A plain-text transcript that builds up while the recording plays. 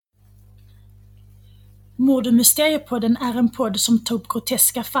Mord- och Mysteriepodden är en podd som tar upp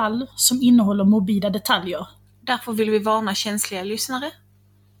groteska fall som innehåller morbida detaljer. Därför vill vi varna känsliga lyssnare.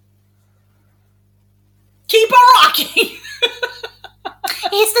 Keep on rocking!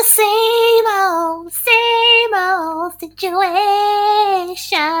 It's the same old situation.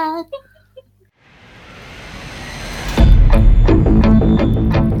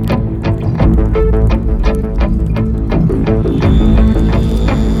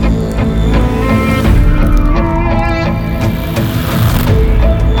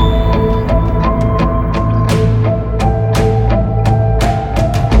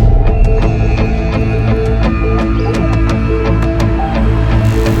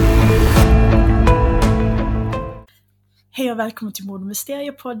 Hej och välkommen till Mord- och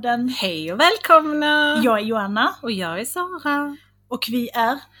Mysteriepodden. Hej och välkomna! Jag är Joanna. Och jag är Sara. Och vi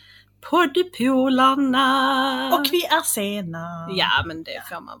är... Poddpolarna! Och vi är sena. Ja, men det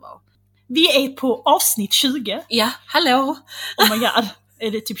får man vara. Vi är på avsnitt 20. Ja, hallå! Oh my god.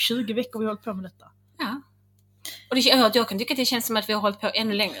 Är det typ 20 veckor vi har hållit på med detta? Ja. Och jag kan tycka att det känns som att vi har hållit på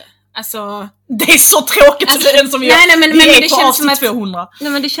ännu längre. Alltså... Det är så tråkigt att det känns som vi men är det på känns avsnitt som att, 200.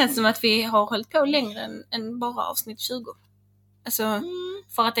 Nej, men det känns som att vi har hållit på längre än bara avsnitt 20. Alltså,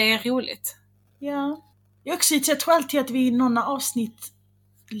 för att det är roligt. Ja. Jag tror alltid att vi är några avsnitt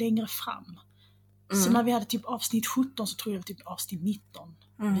längre fram. Så när vi hade typ avsnitt 17 så tror jag typ avsnitt 19.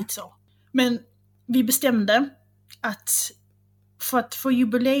 Lite så. Men vi bestämde att för att få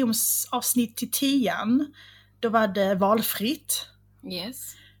jubileumsavsnitt till 10:an, då var det valfritt.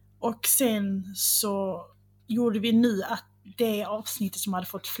 Yes. Och sen så gjorde vi nu att det avsnittet som hade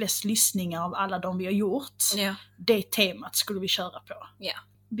fått flest lyssningar av alla de vi har gjort, det temat skulle vi köra på. Ja.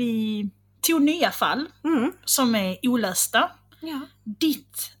 Vi tog nya fall som är olösta. Ja.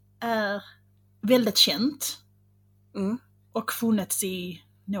 Ditt är väldigt känt och funnits i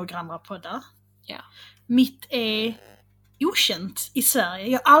några andra poddar. Ja. Mitt är okänt i Sverige.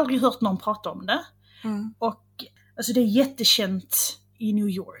 Jag har aldrig hört någon prata om det. Och alltså det är jättekänt i New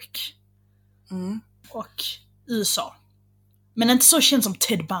York och USA. Men inte så känt som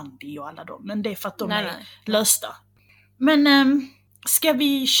Ted Bundy och alla dem. Men det är för att de är lösta. Men ska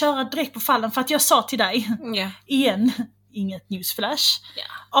vi köra direkt på fallen? För att jag sa till dig igen, inget newsflash.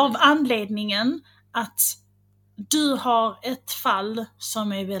 Av anledningen att du har ett fall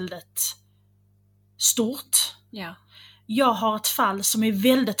som är väldigt stort. Ja. Jag har ett fall som är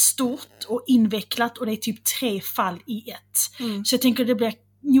väldigt stort och invecklat och det är typ 3 fall i ett. Så jag tänker det blir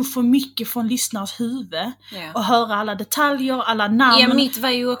nog för mycket från lyssnars huvud och höra alla detaljer, alla namn. Ja, mitt var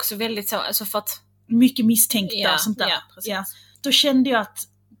ju också väldigt så, alltså för att... Mycket misstänkta och sånt där. Ja, precis. Ja. Då kände jag att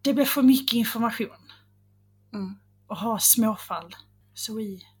det blev för mycket information. Och ha småfall. Så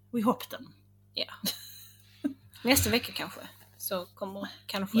we hopped them. Ja. Nästa vecka kanske. Så kommer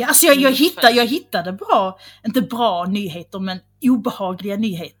kanske... Ja, alltså jag hittade bra, inte bra nyheter, men obehagliga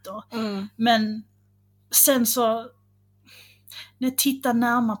nyheter. Men sen så, när jag tittade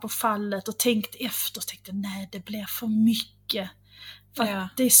närmare på fallet och tänkte efter, så tänkte jag, nej, det blir för mycket. För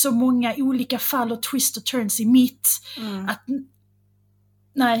att det är så många olika fall och twist och turns i mitt. Att,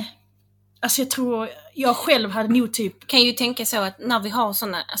 nej. Alltså jag tror, jag själv hade nog typ... Kan ju tänka så att när vi har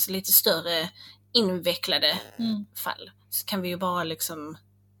såna, alltså lite större invecklade fall, så kan vi ju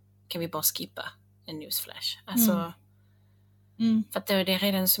bara skippa en newsflash. Alltså, för att det är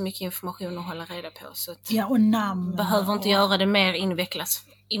redan så mycket information att hålla reda på. Så att och namn. Behöver inte göra det mer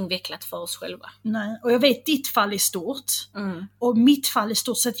invecklat för oss själva. Nej, och jag vet ditt fall är stort. Och mitt fall är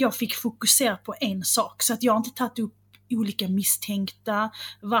stort, så att jag fick fokusera på en sak. Så att jag inte tagit upp olika misstänkta,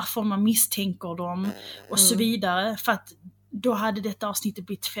 varför man misstänker dem och så vidare. För att då hade detta avsnittet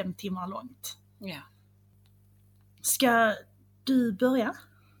blivit 5 timmar långt. Ja. Ska du börja?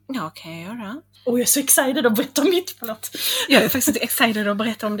 Ja, kan jag göra. Och jag är så excited att berätta om mitt, förlåt. Jag är faktiskt excited att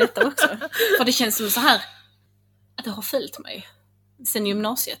berätta om detta också. För det känns som så här att det har följt mig sen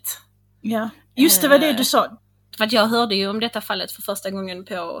gymnasiet. Ja, just det var det du sa. För att jag hörde ju om detta fallet för första gången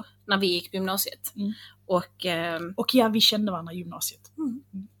när vi gick på gymnasiet. Och ja, vi kände varandra i gymnasiet.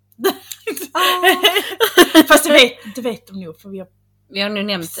 Fast det vet de nog, för vi har nu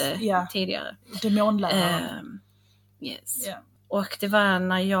nämnt det tidigare. Demonlärare. Yes. Yeah. Och det var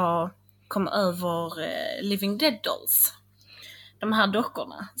när jag kom över Living Dead Dolls. De här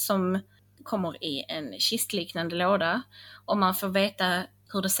dockorna som kommer i en kistliknande låda. Och man får veta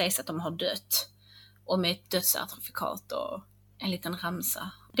hur det sägs att de har dött. Och med ett dödscertifikat och en liten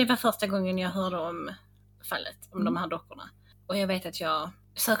ramsa. Det var första gången jag hörde om fallet, om de här dockorna. Och jag vet att jag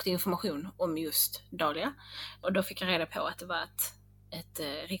sökte information om just Dahlia. Och då fick jag reda på att det var ett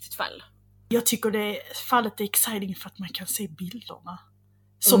riktigt fall. Jag tycker fallet är exciting för att man kan se bilderna.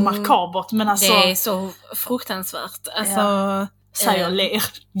 så makabert, men alltså... Det är så fruktansvärt. Alltså... Säger och ler.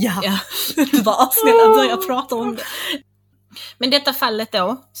 Ja. Du bara, snälla börja prata om det. Men detta fallet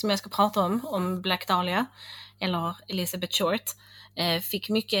då, som jag ska prata om Black Dahlia, eller Elizabeth Short, fick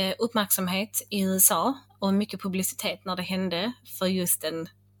mycket uppmärksamhet i USA och mycket publicitet när det hände för just den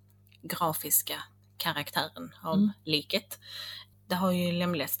grafiska karaktären av liket. Det har ju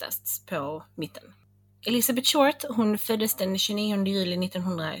lemlästats på mitten. Elizabeth Short, hon föddes den 29 juli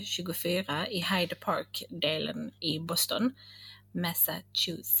 1924 i Hyde Park-delen i Boston,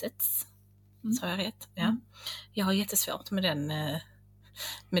 Massachusetts. Så jag rätt? Ja. Jag har jättesvårt med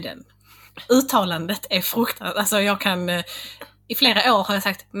den. Uttalandet är fruktansvärt. Alltså jag kan... I flera år har jag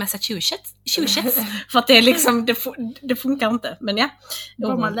sagt Massachusetts för att det är liksom, det funkar inte. Men ja.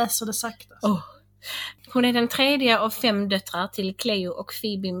 Bara man läser det sakta. Hon är den tredje av 5 döttrar till Cleo och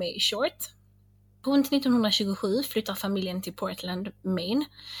Phoebe May Short. Runt 1927 flyttar familjen till Portland, Maine,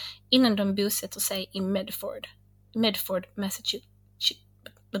 innan de bosätter sig i Medford, Massachusetts.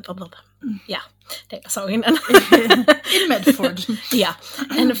 Ja, det jag sa innan. I Medford. Ja,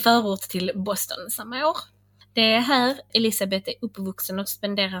 en förort till Boston samma år. Det är här Elizabeth är uppvuxen och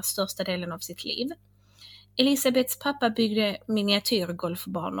spenderar största delen av sitt liv. Elizabeths pappa byggde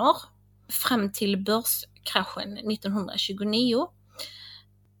miniatyrgolfbanor fram till börskraschen 1929.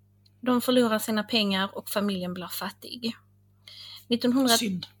 De förlorar sina pengar och familjen blir fattig.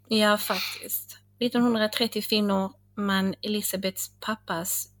 Synd. Ja, faktiskt. 1930 finner man Elizabeths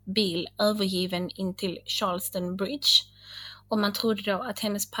pappas bil övergiven in till Charleston Bridge. Och man trodde då att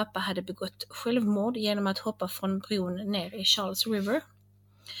hennes pappa hade begått självmord genom att hoppa från bron ner i Charles River.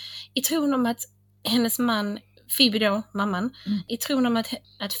 I tron om att hennes man, Phoebe då, mamman, i tron om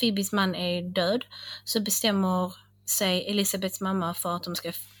att Phoebes man är död, så bestämmer sig Elizabeths mamma för att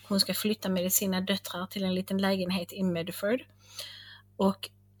hon ska flytta med sina döttrar till en liten lägenhet i Medford. Och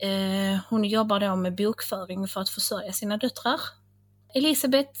hon jobbar då med bokföring för att försörja sina döttrar.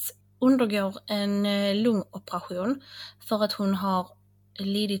 Elizabeth undergår en lungoperation för att hon har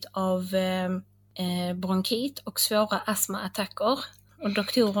lidit av bronkit och svåra astmaattacker. Och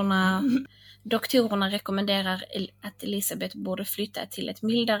doktorerna rekommenderar att Elizabeth borde flytta till ett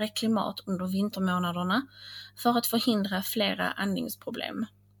mildare klimat under vintermånaderna för att förhindra flera andningsproblem.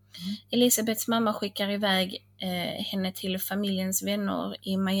 Elizabeths mamma skickar iväg henne till familjens vänner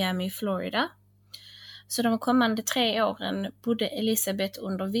i Miami, Florida. Så de kommande 3 åren bodde Elizabeth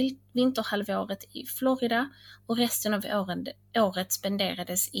under vinterhalvåret i Florida och resten av året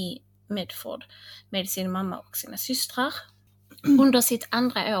spenderades i Medford med sin mamma och sina systrar. Under sitt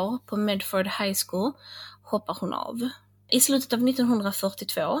andra år på Medford High School hoppar hon av. I slutet av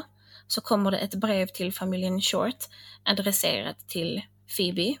 1942 så kommer det ett brev till familjen Short adresserat till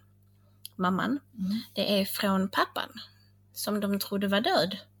Phoebe, mamman. Det är från pappan som de trodde var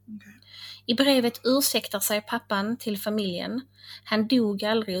död. I brevet ursäktar sig pappan till familjen. Han dog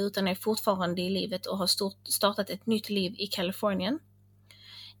aldrig utan är fortfarande i livet och har startat ett nytt liv i Kalifornien.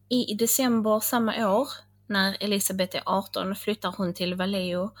 I december samma år, när Elizabeth är 18, flyttar hon till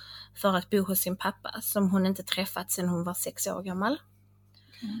Vallejo för att bo hos sin pappa, som hon inte träffat sedan hon var 6 år gammal.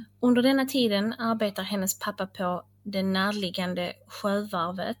 Under denna tiden arbetar hennes pappa på det närliggande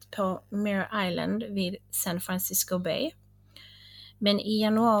sjövarvet på Mare Island vid San Francisco Bay. Men i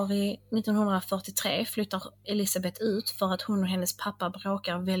januari 1943 flyttar Elizabeth ut för att hon och hennes pappa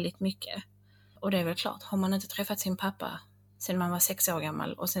bråkar väldigt mycket. Och det är väl klart, har man inte träffat sin pappa sedan man var 6 år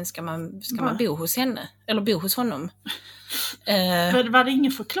gammal och sen ska man bo hos henne, eller bo hos honom. Var det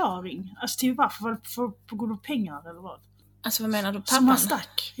ingen förklaring? Alltså till varför? Var det på grund av pengar eller vad? Alltså vad menar du? Pappan? Som han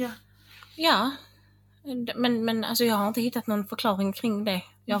stack, ja. Ja, men alltså jag har inte hittat någon förklaring kring det.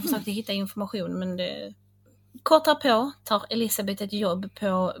 Jag har försökt hitta information, men det... Kort därpå tar Elizabeth ett jobb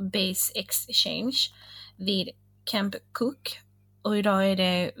på Base Exchange vid Camp Cook, och idag är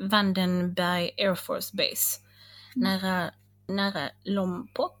det Vandenberg Air Force Base nära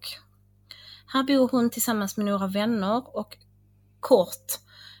Lompoc. Här bor hon tillsammans med några vänner och kort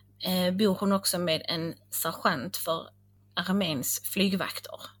bor hon också med en sergeant för arméns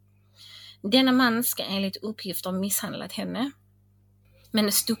flygvakter. Denna man ska enligt uppgifter misshandlat henne,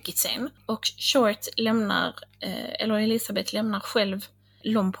 men stuckit sen. Och Elizabeth lämnar själv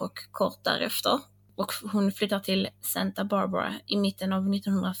Lompoc kort därefter. Och hon flyttar till Santa Barbara i mitten av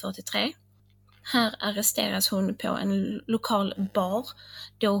 1943. Här arresteras hon på en lokal bar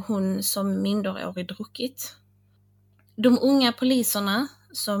då hon som minderårig druckit. De unga poliserna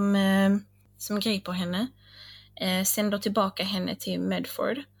som griper henne sänder tillbaka henne till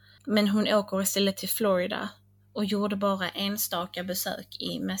Medford. Men hon åker istället till Florida och gjorde bara enstaka besök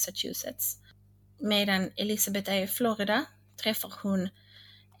i Massachusetts. Medan Elizabeth är i Florida träffar hon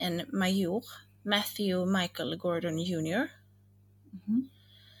en major, Matthew Michael Gordon Jr.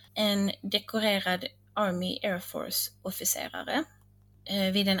 En dekorerad Army Air Force-officerare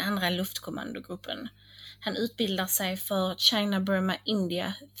vid den andra luftkommandogruppen. Han utbildar sig för China Burma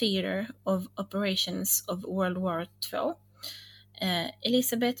India Theater of Operations of World War II.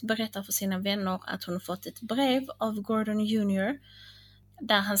 Elizabeth berättar för sina vänner att hon fått ett brev av Gordon Jr.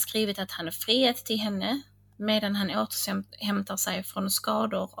 där han skrivit att han är friad till henne medan han återhämtar sig från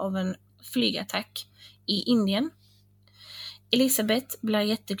skador av en flygattack i Indien. Elizabeth blir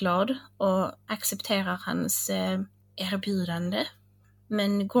jätteglad och accepterar hans erbjudande.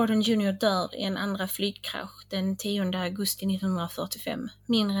 Men Gordon Jr. dör i en andra flygkrasch den 10 augusti 1945,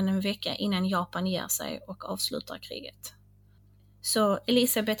 mindre än en vecka innan Japan ger sig och avslutar kriget. Så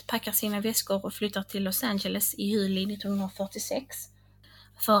Elizabeth packar sina väskor och flyttar till Los Angeles i juli 1946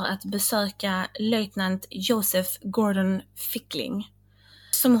 för att besöka löjtnant Joseph Gordon Fickling,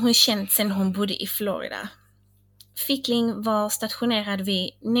 som hon känt sedan hon bodde i Florida. Fickling var stationerad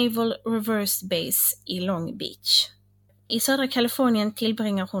vid Naval Reserve Base i Long Beach. I södra Kalifornien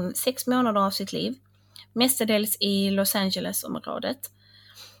tillbringar hon 6 månader av sitt liv, mestadels i Los Angeles-området.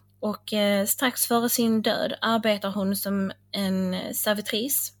 Och strax före sin död arbetar hon som en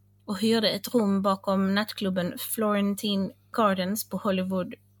servitris och hyrde ett rum bakom nattklubben Florentine Gardens på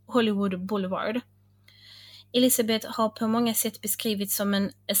Hollywood Boulevard. Elizabeth har på många sätt beskrivits som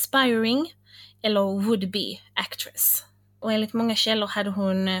en aspiring eller would-be actress. Och enligt många källor hade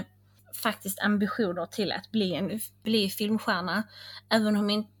hon faktiskt ambitioner till att bli filmstjärna,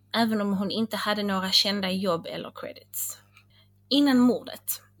 även om hon inte hade några kända jobb eller credits. Innan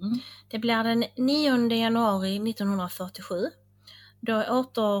mordet. Det blir den 9 januari 1947. Då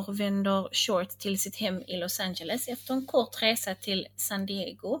återvänder Short till sitt hem i Los Angeles efter en kort resa till San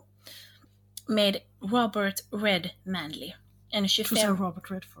Diego med Robert Red Manley, en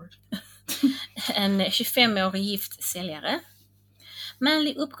 25-årig gift säljare.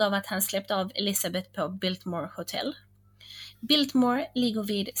 Manley uppgav att han släppte av Elizabeth på Biltmore Hotel. Biltmore ligger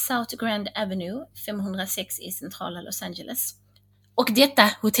vid South Grand Avenue 506 i centrala Los Angeles. Och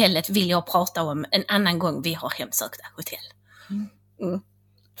detta hotellet vill jag prata om en annan gång vi har hemsökta hotell.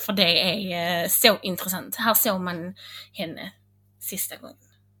 För det är så intressant. Här såg man henne sista gången.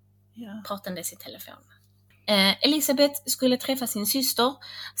 Pratandes i telefon. Elizabeth skulle träffa sin syster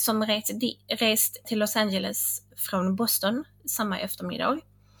som rest till Los Angeles från Boston samma eftermiddag.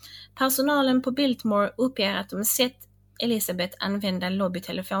 Personalen på Biltmore uppger att de sett Elizabeth använda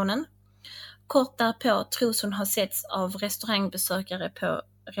lobbytelefonen. Kort därpå tros hon ha setts av restaurangbesökare på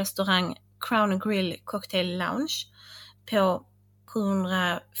restaurang Crown Grill Cocktail Lounge på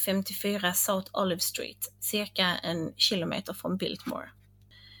 754 South Olive Street, cirka 1 kilometer från Biltmore.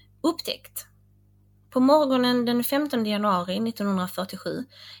 Upptäckt. På morgonen den 15 januari 1947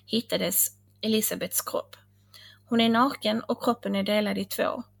 hittades Elizabeths kropp. Hon är naken och kroppen är delad i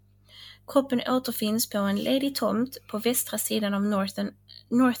 2. Kroppen återfinns på en ledig tomt på västra sidan av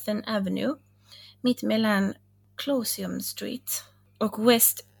Northern Avenue, mitt mellan Closium Street och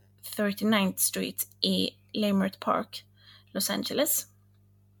West 39th Street i Leimert Park, Los Angeles.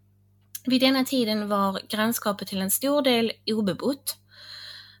 Vid denna tiden var grannskapet till en stor del obebott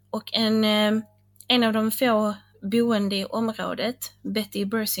och en av de få boende i området, Betty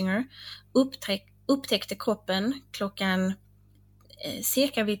Bersinger, upptäckte kroppen klockan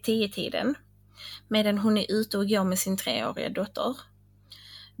cirka vid 10-tiden medan hon är ute och går med sin 3-åriga dotter.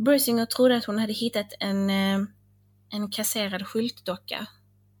 Bersinger trodde att hon hade hittat en kasserad skyltdocka.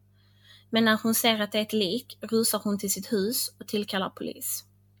 Men när hon ser att det är ett lik rusar hon till sitt hus och tillkallar polis.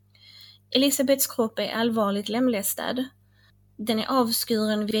 Elizabeths kropp är allvarligt lemlästad. Den är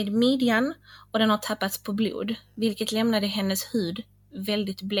avskuren vid midjan och den har tappats på blod, vilket lämnade hennes hud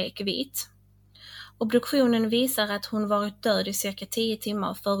väldigt blekvit. Obduktionen visar att hon varit död i cirka 10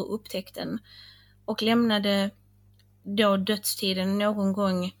 timmar före upptäckten och lämnade då dödstiden någon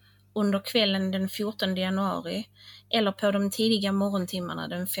gång under kvällen den 14 januari eller på de tidiga morgontimmarna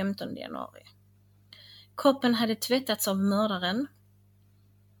den 15 januari. Kroppen hade tvättats av mördaren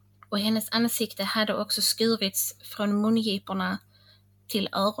och hennes ansikte hade också skurits från mungiporna till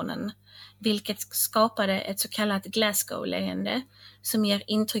öronen, vilket skapade ett så kallat Glasgow-leende som ger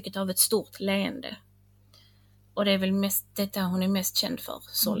intrycket av ett stort leende. Och det är väl detta hon är mest känd för,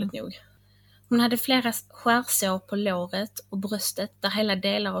 sorgligt nog. Hon hade flera skärsår på låret och bröstet där hela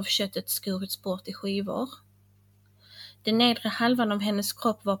delar av köttet skurits bort i skivor. Den nedre halvan av hennes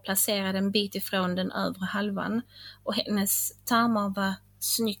kropp var placerad en bit ifrån den övre halvan och hennes tarmar var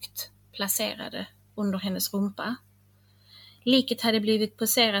snyggt placerade under hennes rumpa. Liket hade blivit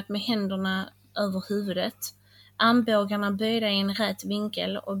poserat med händerna över huvudet, Armbågarna böjda i en rät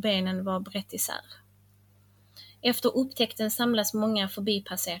vinkel och benen var brett isär. Efter upptäckten samlas många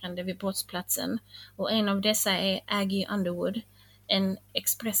förbipasserande vid brottsplatsen och en av dessa är Aggie Underwood, en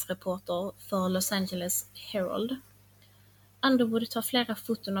expressreporter för Los Angeles Herald. Underwood tar flera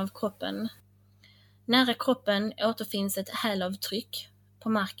foton av kroppen. Nära kroppen återfinns ett hälavtryck på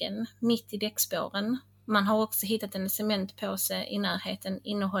marken, mitt i däckspåren. Man har också hittat en cementpåse i närheten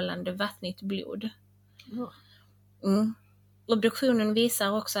innehållande vattnigt blod. Obduktionen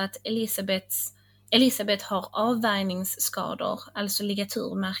visar också att Elizabeth har avvärjningsskador, alltså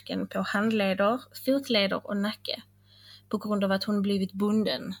ligaturmärken på handleder, fotleder och nacke, på grund av att hon blivit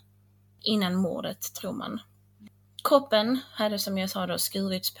bunden innan mordet, tror man. Kroppen hade, som jag sa då,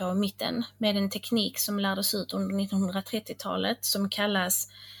 skurits på mitten med en teknik som lärdes ut under 1930-talet som kallas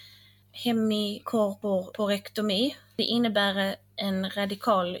hemikorporektomi. Det innebär en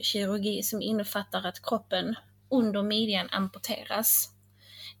radikal kirurgi som innefattar att kroppen under midjan amputeras.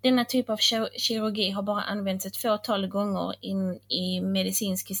 Denna typ av kirurgi har bara använts ett fåtal gånger i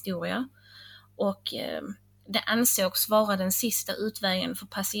medicinsk historia och det ansågs vara den sista utvägen för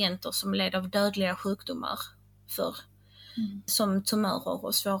patienter som led av dödliga sjukdomar som tumörer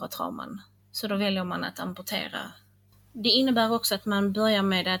och svåra trauman. Så då väljer man att amputera. Det innebär också att man börjar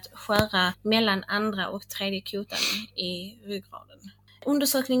med att skära mellan andra och tredje kotan i ryggraden.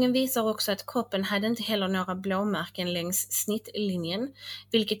 Undersökningen visar också att kroppen hade inte heller några blåmärken längs snittlinjen,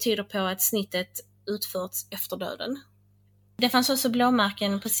 vilket tyder på att snittet utförts efter döden. Det fanns också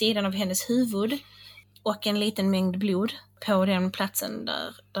blåmärken på sidan av hennes huvud och en liten mängd blod på den platsen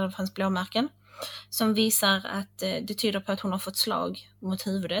där det fanns blåmärken, som visar att det tyder på att hon har fått slag mot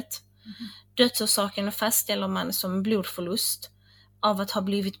huvudet. Dödsorsaken fastställer man som blodförlust av att ha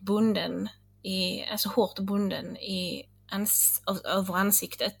blivit bunden, hårt bunden över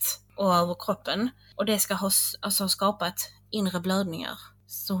ansiktet och över kroppen. Och det ska ha skapat inre blödningar,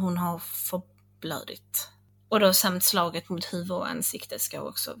 så hon har förblödit. Och då samt slaget mot huvud och ansikte ska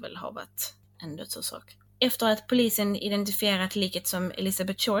också väl ha varit en dödsorsak. Efter att polisen identifierat liket som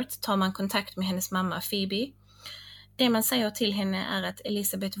Elizabeth Short tar man kontakt med hennes mamma Phoebe. Det man säger till henne är att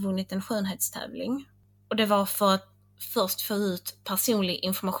Elizabeth vunnit en skönhetstävling. Och det var för att först få ut personlig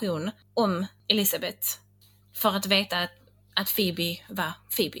information om Elizabeth. För att veta att Phoebe var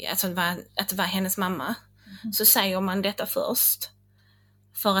Phoebe, alltså att det var hennes mamma. Så säger man detta först.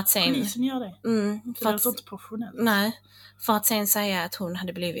 För att sen... Polisen gör det? Det låter inte professionellt. Nej, för att sen säga att hon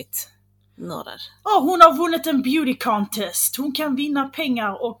hade blivit mördad. Hon har vunnit en beauty contest. Hon kan vinna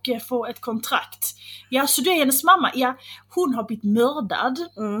pengar och få ett kontrakt. Ja, så det är hennes mamma. Ja, hon har blivit mördad.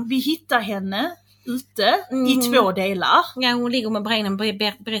 Vi hittar henne ute i 2 delar. Ja, hon ligger med benen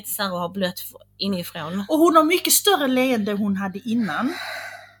brett isär och har blött inifrån. Och hon har mycket större leende hon hade innan.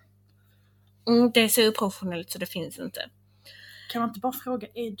 Det är så oprofessionellt så det finns inte. Kan man inte bara fråga,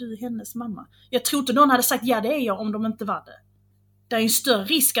 är du hennes mamma? Jag tror inte någon hade sagt, ja det är jag, om de inte var det. Det är en större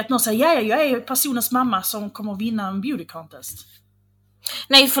risk att någon säger, ja jag är personens mamma som kommer att vinna en beauty contest.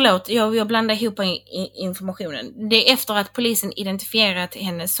 Nej, förlåt. Jag blandar ihop informationen. Det är efter att polisen identifierat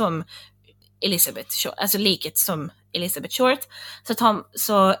henne som Elizabeth Short, alltså liket som Elizabeth Short,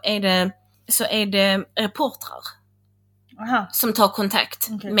 så är det reportrar som tar kontakt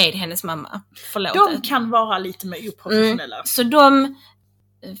med hennes mamma. Förlåt. De kan vara lite mer oprofessionella. Så de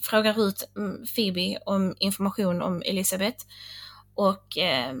frågar ut Phoebe om information om Elizabeth. Och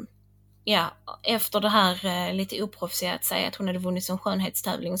efter det här lite oproffsiga att säga att hon hade vunnit en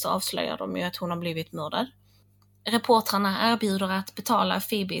skönhetstävling, så avslöjar de ju att hon har blivit mördad. Reportrarna erbjuder att betala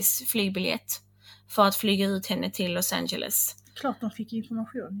Phoebes flygbiljett för att flyga ut henne till Los Angeles. Klart de fick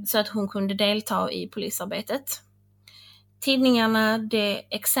information. Så att hon kunde delta i polisarbetet. Tidningarna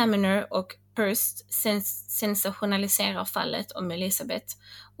The Examiner och Hearst sensationaliserar fallet om Elizabeth,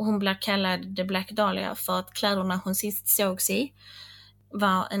 och hon blir kallad The Black Dahlia för att kläderna hon sist sågs i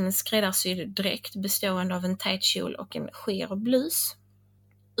var en skräddarsydd dräkt bestående av en tight kjol och en skir blus.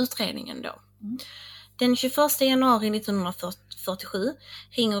 Utredningen då. Den 21 januari 1947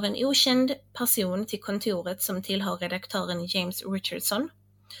 ringer en okänd person till kontoret som tillhör redaktören James Richardson.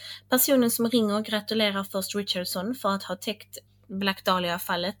 Personen som ringer gratulerar först Richardson för att ha täckt Black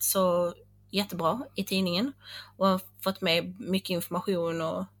Dahlia-fallet så jättebra i tidningen och har fått med mycket information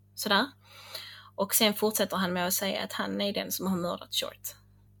och sådär. Och sen fortsätter han med att säga att han är den som har mördat Short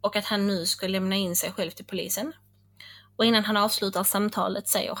och att han nu ska lämna in sig själv till polisen. Och innan han avslutar samtalet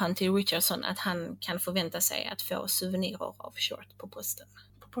säger han till Richardson att han kan förvänta sig att få souvenirer av Short på posten.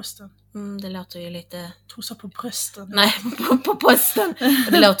 På posten? Det låter ju lite... Trosa på brösten? Nej, på posten.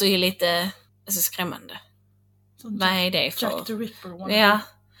 Det låter ju lite skrämmande. Vad är det för? Jack the Ripper. Ja.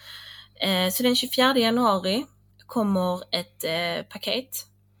 Så den 24 januari kommer ett paket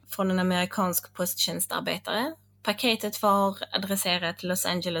från en amerikansk posttjänstarbetare. Paketet var adresserat till Los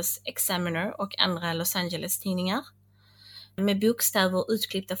Angeles Examiner och andra Los Angeles-tidningar. Med bokstäver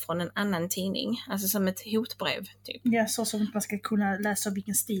utklippta från en annan tidning. Alltså som ett hotbrev, typ. Ja, så som man ska kunna läsa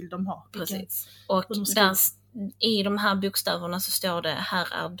vilken stil de har. Precis. Och där, i de här bokstäverna så står det: här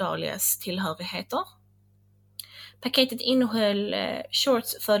är Dahlias tillhörigheter. Paketet innehöll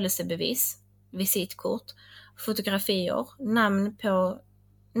Shorts födelsebevis, visitkort, fotografier,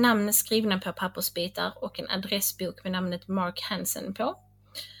 namn skrivna på pappersbitar och en adressbok med namnet Mark Hansen på.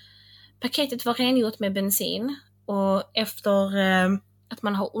 Paketet var rengjort med bensin och efter att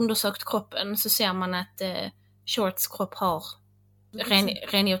man har undersökt kroppen så ser man att Shorts kropp har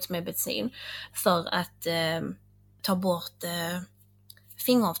rengjorts med bensin för att ta bort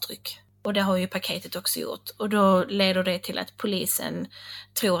fingeravtryck. Och det har ju paketet också gjort. Och då leder det till att polisen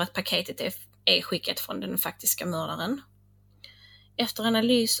tror att paketet är skickat från den faktiska mördaren. Efter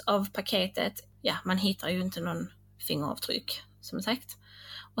analys av paketet, man hittar ju inte någon fingeravtryck, som sagt.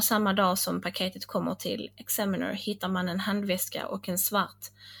 Och samma dag som paketet kommer till Examiner hittar man en handväska och en svart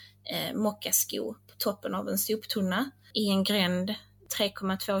mockasko på toppen av en soptunna i en gränd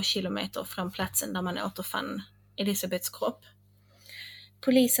 3,2 kilometer från platsen där man återfann Elizabeths kropp.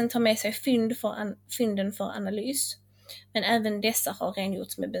 Polisen tar med sig fynden för analys, men även dessa har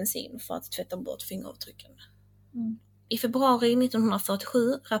rengjorts med bensin för att tvätta bort fingeravtrycken. I februari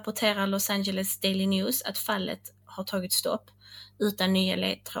 1947 rapporterar Los Angeles Daily News att fallet har tagit stopp. Utan nya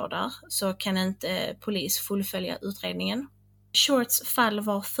ledtrådar så kan inte polis fullfölja utredningen. Shorts fall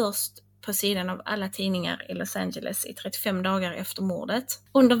var först på sidan av alla tidningar i Los Angeles i 35 dagar efter mordet.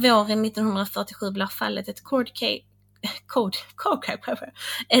 Under våren 1947 blir fallet ett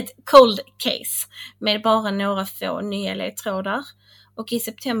cold case med bara några få nya ledtrådar. Och i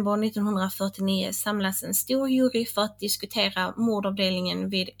september 1949 samlas en stor jury för att diskutera mordavdelningen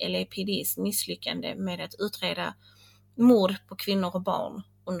vid LAPDs misslyckande med att utreda mord på kvinnor och barn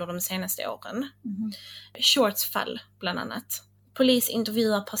under de senaste åren. Shorts fall bland annat. Polis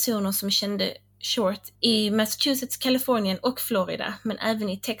intervjuar personer som kände Short i Massachusetts, Kalifornien och Florida, men även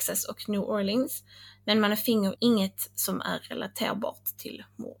i Texas och New Orleans. Men man finner inget som är relaterbart till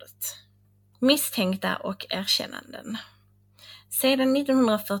mordet. Misstänkta och erkännanden. Sedan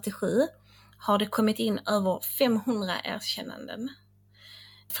 1947 har det kommit in över 500 erkännanden.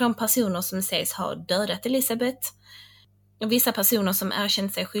 Från personer som sägs ha dödat Elizabeth. Och vissa personer som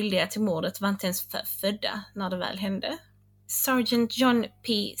erkänt sig skyldiga till mordet var inte ens födda när det väl hände. Sergeant John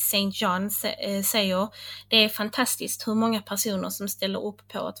P. St. John säger: det är fantastiskt hur många personer som ställer upp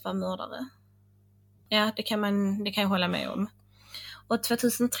på att vara mördare. Ja, det kan jag hålla med om. Och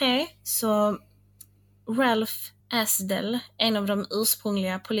 2003 så Ralph Asdell, en av de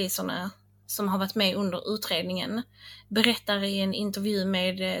ursprungliga poliserna som har varit med under utredningen, berättar i en intervju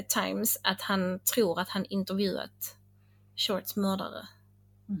med Times att han tror att han intervjuat Shorts mördare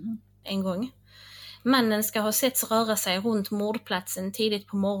en gång. Mannen ska ha setts röra sig runt mordplatsen tidigt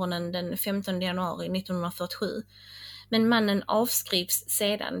på morgonen den 15 januari 1947. Men mannen avskrivs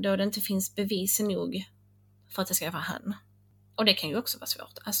sedan då det inte finns bevis nog för att det ska vara han. Och det kan ju också vara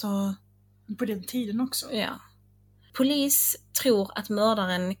svårt. Alltså, på den tiden också. Ja. Polis tror att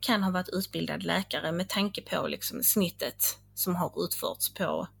mördaren kan ha varit utbildad läkare med tanke på liksom snittet som har utförts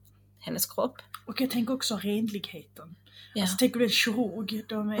på hennes kropp. Och jag tänker också renligheten. Ja. Alltså tänker du en kirurg,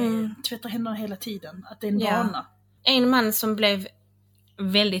 de tvättar händerna hela tiden. Att det är en vana. En man som blev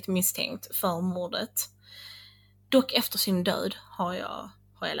väldigt misstänkt för mordet, dock efter sin död har jag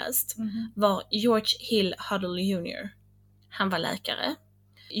läst, var George Hill Huddle Jr. Han var läkare.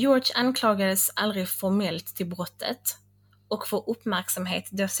 George anklagades aldrig formellt till brottet och får uppmärksamhet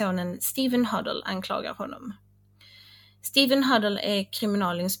då sonen Stephen Huddle anklagar honom. Stephen Huddle är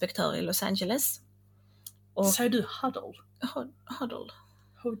kriminalinspektör i Los Angeles. Säger du Huddle? Huddle.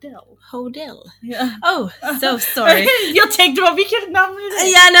 Hodell. Yeah. Oh, so sorry. Jag tänkte bara, vilket namn är det?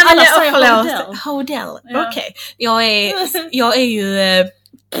 Ja, nej, men förlåt. Hodell. Ja. Okej. Jag är ju...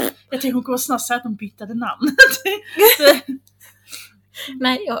 Jag tänkte hon kommer snart säga att de bytte namn.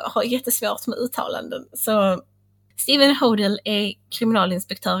 Nej, jag har jättesvårt med uttalanden. Så Stephen Hodell är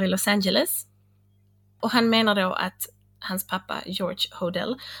kriminalinspektör i Los Angeles. Och han menar då att hans pappa George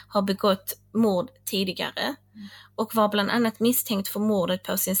Hodell har begått mord tidigare och var bland annat misstänkt för mordet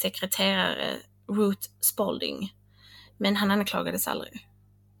på sin sekreterare Ruth Spalding. Men han anklagades aldrig.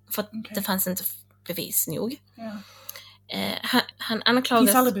 För att det fanns inte bevis nog. Ja. Han anklagades...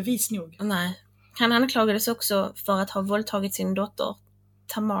 Det finns aldrig bevis nog. Nej. Han anklagades också för att ha våldtagit sin dotter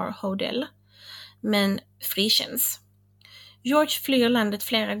Tamar Hodell, men frikänns. George flyr landet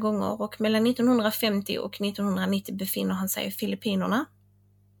flera gånger och mellan 1950 och 1990 befinner han sig i Filippinerna.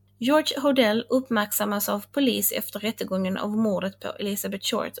 George Hodel uppmärksammas av polis efter rättegången av mordet på Elizabeth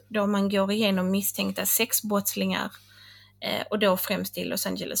Short, då man går igenom misstänkta sexbrottslingar och då främst i Los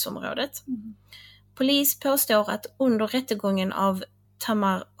Angeles-området. Polis påstår att under rättegången av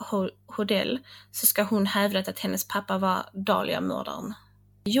Tamar Hodel så ska hon hävdat att hennes pappa var Dahlia-mördaren.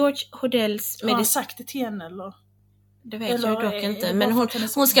 George Hodels... Har han sagt det till henne eller? Det vet jag dock inte, men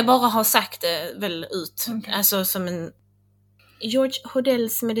hon ska bara ha sagt det väl ut. Okay. Alltså som en... George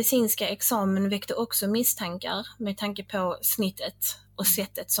Hodels medicinska examen väckte också misstankar med tanke på snittet och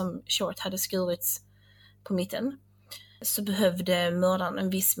sättet som Short hade skurits på mitten. Så behövde mördaren en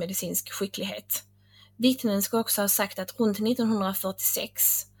viss medicinsk skicklighet. Vittnen ska också ha sagt att runt 1946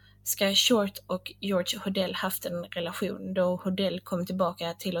 ska Short och George Hodel haft en relation då Hodel kom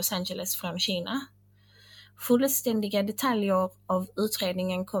tillbaka till Los Angeles från Kina. Fullständiga detaljer av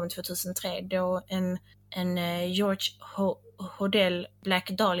utredningen kom 2003 då en George Hodel Black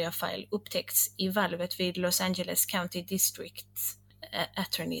Dahlia-file upptäckts i valvet vid Los Angeles County District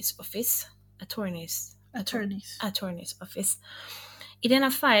Attorney's Office. I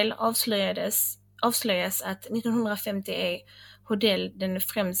denna file avslöjas att 1950 är Hodel den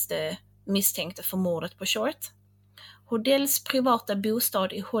främste misstänkte för mordet på Short. Hodels privata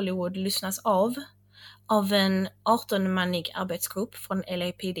bostad i Hollywood lyssnas av en 18-mannig arbetsgrupp från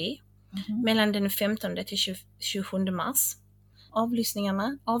LAPD mellan den 15 till 27 mars.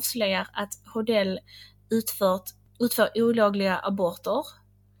 Avlyssningarna avslöjar att Hodel utför olagliga aborter,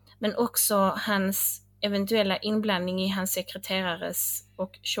 men också hans eventuella inblandning i hans sekreterares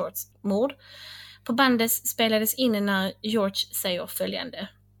och Shorts mord. På bandet spelades in när George säger följande: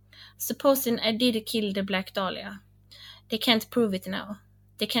 "Supposing I did kill the Black Dahlia. They can't prove it now.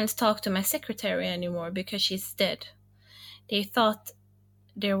 They can't talk to my secretary anymore because she's dead. They thought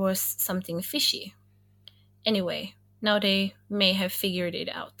there was something fishy. Anyway, now they may have figured it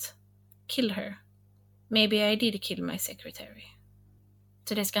out. Kill her. Maybe I did kill my secretary."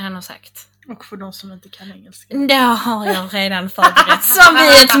 Så det ska han ha sagt. Och för de som inte kan engelska. Det har jag redan förberett som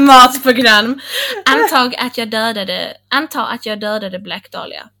i ett matprogram. Anta att jag dödade Black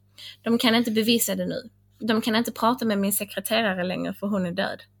Dahlia. De kan inte bevisa det nu. De kan inte prata med min sekreterare längre för hon är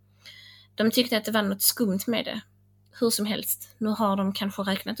död. De tyckte att det var något skumt med det. Hur som helst, nu har de kanske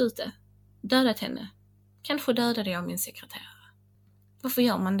räknat ut det. Dödat henne. Kanske dödade jag min sekreterare. Varför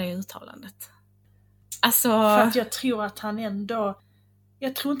gör man det uttalandet? Alltså... För att jag tror att han ändå...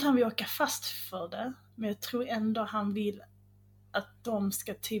 Jag tror inte han vill åka fast för det. Men jag tror ändå han vill att de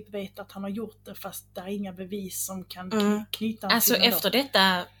ska typ veta att han har gjort det, fast det är inga bevis som kan knyta honom alltså till efter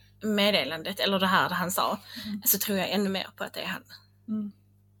detta meddelandet, eller det här han sa, så tror jag ännu mer på att det är han.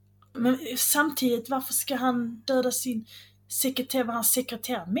 Men samtidigt, varför ska han döda sin sekreterare? Var hans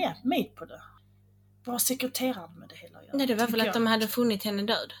sekreterare med på det? Vad har sekreteraren med det hela att göra? Nej, det var väl att de hade funnit henne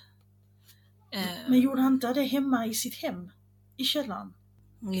död. Men gjorde han inte det hemma i sitt hem? I källaren?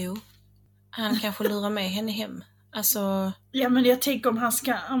 Jo. Han kanske lurar med henne hem. Alltså... Ja, men jag tänker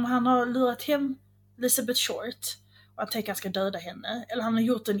om han har lurat hem Elizabeth Short och han tänker att han ska döda henne, eller han har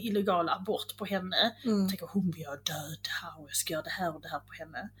gjort en illegal abort på henne, tänker hon vill jag död här och jag ska göra det här och det här på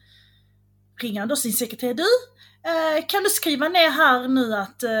henne. Ringer han då sin sekreterare: du, kan du skriva ner här nu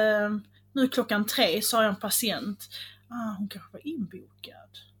att nu klockan 3 så har jag en patient. Hon kanske var inbokad.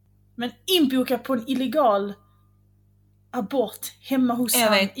 Men inbokad på en illegal abort hemma hos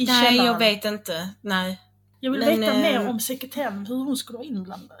han i källaren. Nej, jag vet inte. Nej. Jag vill veta mer om sekreteraren, hur hon skulle vara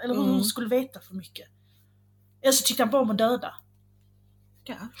inblandad. Eller hur hon skulle veta för mycket. Eller så tyckte han bara om att döda.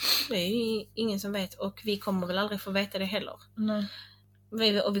 Ja, det är ingen som vet. Och vi kommer väl aldrig få veta det heller. Nej.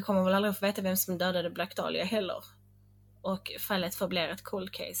 Och vi kommer väl aldrig få veta vem som dödade Black Dahlia heller. Och fallet förblir ett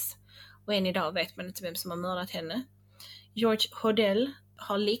cold case. Och än idag vet man inte vem som har mördat henne. George Hodel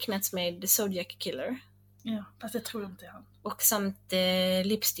har liknats med The Zodiac Killer. Ja, fast jag tror inte han. Och samt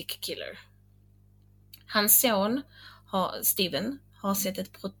Lipstick Killer. Hans son, Steven, har sett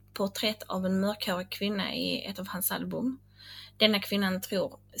ett porträtt av en mörkhårig kvinna i ett av hans album. Denna kvinnan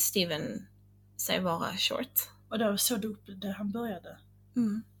tror Steven sig vara Short. Och det var så där han började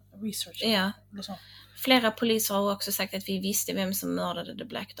research. Ja. Flera poliser har också sagt att vi visste vem som mördade The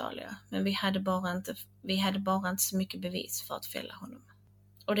Black Dahlia. Men vi hade bara inte så mycket bevis för att fälla honom.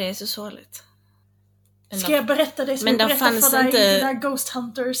 Och det är så sorgligt. Ska jag berätta det som jag berättade för dig i det där Ghost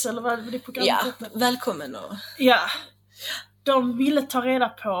Hunters eller vad det programmet? Ja, välkommen då. Ja, de ville ta reda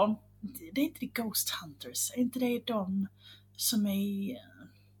på, det är inte det Ghost Hunters, är inte det de som är,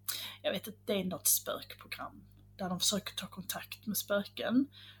 jag vet att det är något spökprogram där de försöker ta kontakt med spöken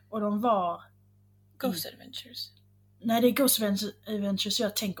och de var Ghost Adventures. Nej, det är Ghost Adventures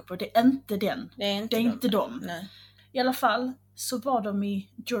jag tänker på. Det är inte den. Det är inte dem. Nej. I alla fall så var de i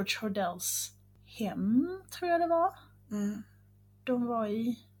George Hordells hem, tror jag det var. De var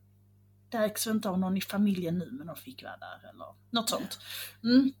i... Det ägs inte av någon i familjen nu, men de fick vara där eller något sånt.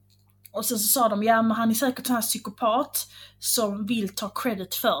 Och sen så sa de, ja men han är säkert en här psykopat som vill ta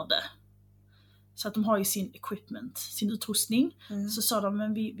credit för det. Så att de har ju sin equipment, sin utrustning. Så sa de,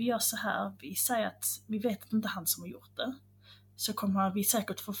 men vi gör så här, vi säger att vi vet att det inte är han som har gjort det. Så kommer vi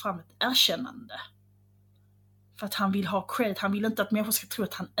säkert få fram ett erkännande. För att han vill ha credit, han vill inte att människor ska tro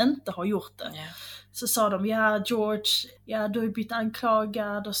att han inte har gjort det. Yeah. Så sa de, ja George, ja du har ju blivit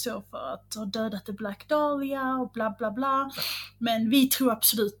anklagad och så för att ha dödat The Black Dahlia och bla bla bla. Men vi tror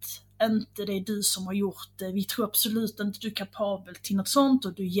absolut inte det är du som har gjort det. Vi tror absolut inte du är kapabel till något sånt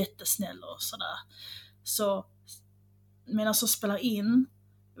och du är jättesnäll och sådär. Så medan de spelar in,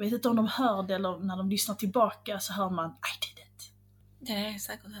 jag vet inte om de hör det eller när de lyssnar tillbaka så hör man I did it. Det är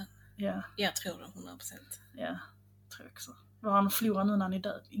säkert han. Ja. Jag tror det 100%. Ja, tror jag också. Vad han förlorar nu när han är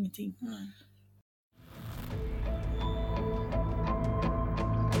död? Ingenting.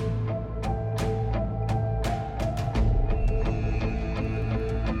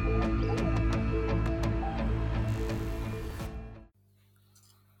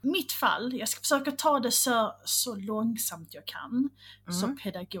 Mitt fall, jag ska försöka ta det så långsamt jag kan. Så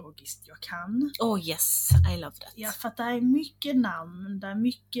pedagogiskt jag kan. Oh yes, I love that. Ja, för att det är mycket namn, det är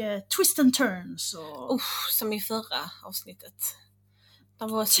mycket twist and turns. Och... som i förra avsnittet.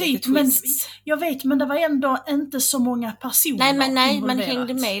 De var typ, men jag vet, men det var ändå inte så många personer. Nej, man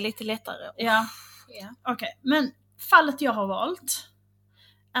hängde med lite lättare. Ja. Okej. Men fallet jag har valt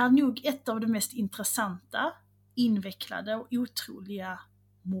är nog ett av de mest intressanta, invecklade och otroliga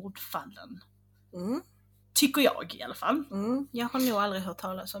mordfallen. Tycker jag i alla fall. Jag har nog aldrig hört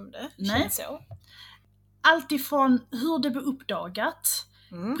talas om det. Nej. Känns så. Allt ifrån hur det blev uppdagat,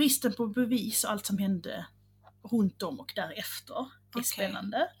 bristen på bevis och allt som hände runt om och därefter är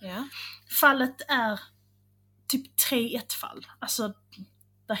spännande. Yeah. Fallet är typ 3-1 fall. Alltså,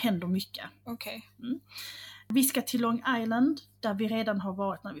 där händer mycket. Vi ska till Long Island, där vi redan har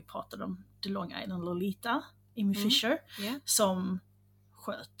varit när vi pratade om The Long Island Lolita, Amy Fisher, som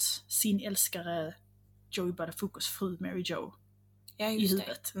sköt sin älskare Joey Buttafuocos fru Mary Jo i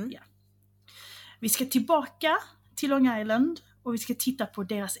huvudet. Ja. Vi ska tillbaka till Long Island och vi ska titta på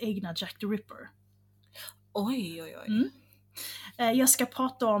deras egna Jack the Ripper. Oj. Jag ska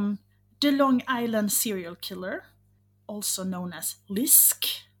prata om The Long Island Serial Killer, also known as Lisk.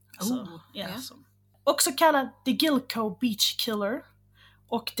 Också kallad The Gilco Beach Killer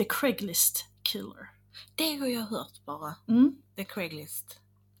och The Craigslist Killer. Det har jag hört bara. The Craigslist.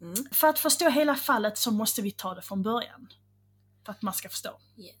 För att förstå hela fallet så måste vi ta det från början. För att man ska förstå.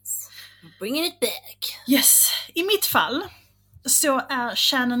 Yes. Bringing it back. Yes. I mitt fall så är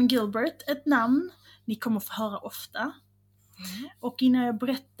Shannon Gilbert ett namn ni kommer få höra ofta. Och innan jag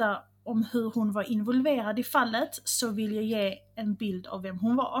berättar om hur hon var involverad i fallet så vill jag ge en bild av vem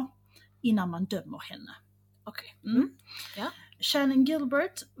hon var innan man dömer henne. Shannon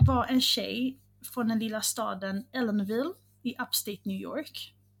Gilbert var en tjej från den lilla staden Ellenville i Upstate New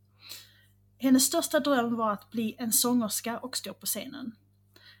York. Hennes största dröm var att bli en sångerska och stå på scenen.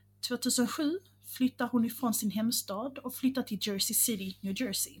 2007 flyttar hon ifrån sin hemstad och flyttar till Jersey City, New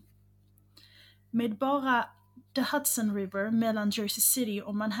Jersey. Med bara The Hudson River mellan Jersey City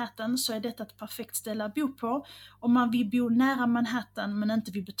och Manhattan så är detta ett perfekt ställe att bo på om man vill bo nära Manhattan men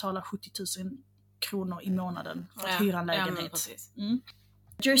inte vill betala 70 000 kronor i månaden för att hyra en lägenhet.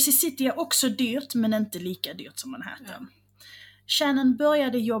 Jersey City är också dyrt men inte lika dyrt som Manhattan. Shannon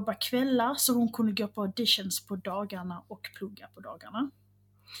började jobba kvällar så hon kunde gå på auditions på dagarna och plugga på dagarna.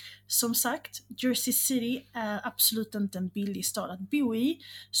 Som sagt, Jersey City är absolut inte en billig stad att bo i,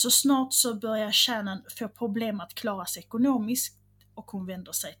 så snart så börjar Shannon få problem att klara sig ekonomiskt och hon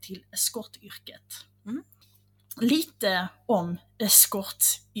vänder sig till eskortyrket. Lite om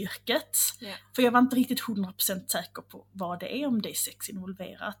eskortyrket, för jag var inte riktigt 100% säker på vad det är, om det är sex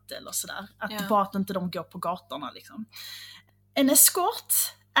involverat eller sådär. Att bara att inte de går på gatorna liksom. En eskort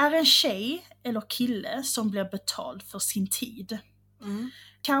är en tjej eller kille som blir betald för sin tid.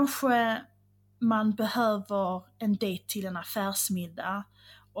 Kanske man behöver en dejt till en affärsmiddag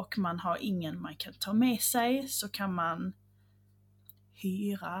och man har ingen man kan ta med sig, så kan man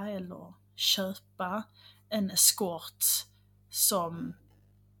hyra eller köpa en eskort som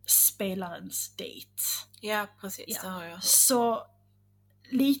spelar ens dejt. Ja, precis. Det har jag hört. Så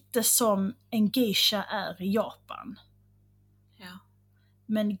lite som en geisha är i Japan. Ja.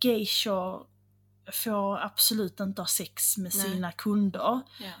 Men geishor får absolut inte ha sex med sina kunder.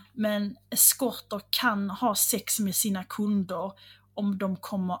 Ja. Men eskorter kan ha sex med sina kunder om de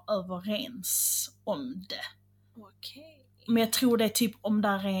kommer överens om det. Okej. Men jag tror det är typ om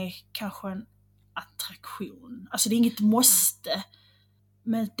där är kanske en attraktion. Alltså det är inget måste.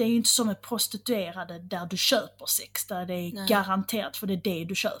 Men det är ju inte som med prostituerade där du köper sex. Där det är garanterat för det är det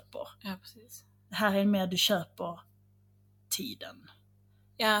du köper. Ja, precis. Här är mer du köper tiden.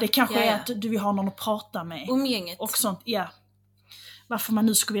 Ja, det kanske är att du vill ha någon att prata med. Umgänget. Och sånt, ja. Varför man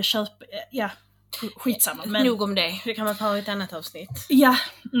nu skulle vilja köpa, ja. Skitsamma. Men nog om det. Det kan man ta i ett annat avsnitt. Ja.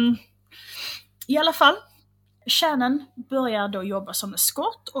 I alla fall. Shannon börjar då jobba som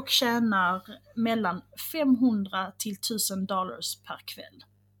eskort och tjänar mellan $500 till $1,000 per kväll.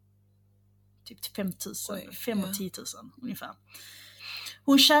 Typ 5 och 10 000 ungefär.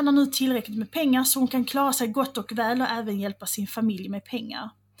 Hon tjänar nu tillräckligt med pengar så hon kan klara sig gott och väl och även hjälpa sin familj med pengar.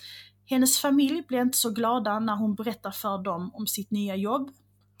 Hennes familj blir inte så glada när hon berättar för dem om sitt nya jobb.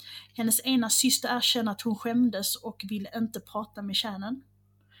 Hennes ena syster erkänner att hon skämdes och vill inte prata med Shannon.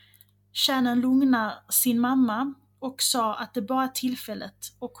 Shannon lugnar sin mamma och sa att det bara är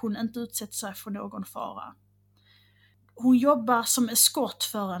tillfället och hon inte utsätter sig för någon fara. Hon jobbar som eskort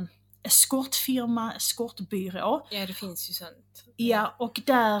för en eskortfirma, eskortbyrå. Ja, det finns ju sånt. Ja, och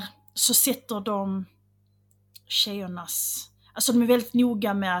där så sätter de tjejernas... Alltså de är väldigt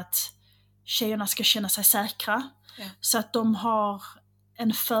noga med att tjejerna ska känna sig säkra. Ja. Så att de har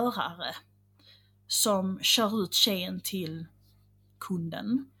en förare som kör ut tjejen till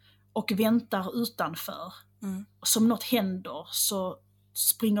kunden och väntar utanför. Och som något händer så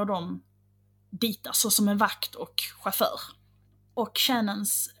springer de dit, alltså som en vakt och chaufför. Och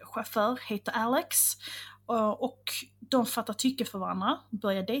Shannons chaufför heter Alex och de fattar tycke för varandra,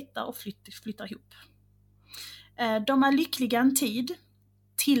 börjar dejta och flyttar ihop. De är lyckliga en tid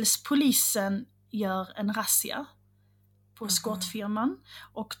tills polisen gör en razzia på eskortfirman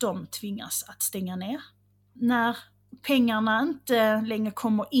och de tvingas att stänga ner. När pengarna inte längre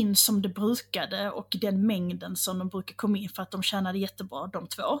kommer in som det brukade och den mängden som de brukar komma in för att de tjänade jättebra de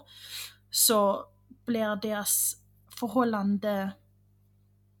två, så blir deras förhållande,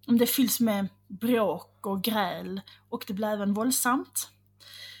 om det fylls med bråk och gräl och det blir även våldsamt.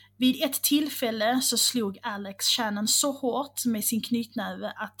 Vid ett tillfälle så slog Alex Shannon så hårt med sin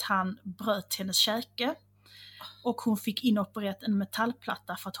knytnäve att han bröt hennes käke och hon fick inopererat en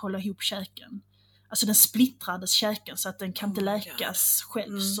metallplatta för att hålla ihop käken. Alltså den splittrades käken så att den kan inte läkas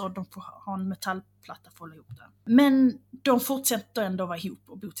själv så de får ha en metallplatta för att hålla ihop den. Men de fortsätter ändå vara ihop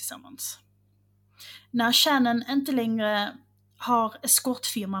och bo tillsammans. När Shannon inte längre har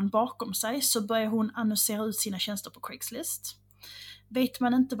eskortfirman bakom sig så börjar hon annonsera ut sina tjänster på Craigslist. Vet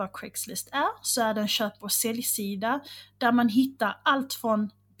man inte vad Craigslist är så är det en köp- och säljsida där man hittar allt från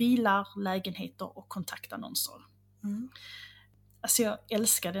bilar, lägenheter och kontaktannonser. Alltså jag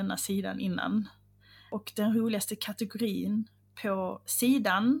älskar denna sidan innan. Och den roligaste kategorin på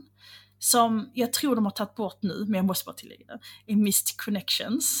sidan, som jag tror de har tagit bort nu, men jag måste bara tillägga det, är Missed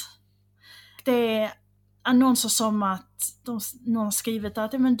Connections. Det är annonser som att någon har skrivit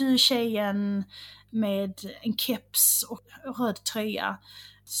att men du är tjejen med en keps och röd tröja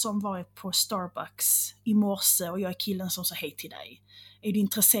som var på Starbucks i morse och jag är killen som sa hej till dig. Är du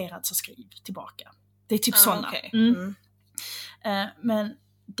intresserad så skriv tillbaka. Det är typ sådana. Okay. Men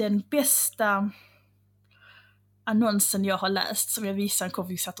den bästa annonsen jag har läst som jag visade en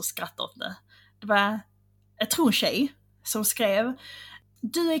kompis satt och skrattade åt det var, jag tror en tjej som skrev: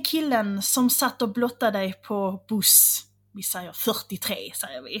 du är killen som satt och blottade dig på buss, vi säger 43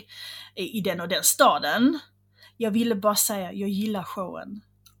 säger vi, i den och den staden. Jag ville bara säga, jag gillar showen.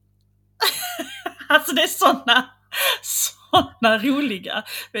 Alltså det är såna roliga.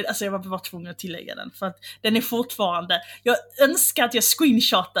 Alltså jag var bara tvungen att tillägga den för att den är fortfarande, jag önskar att jag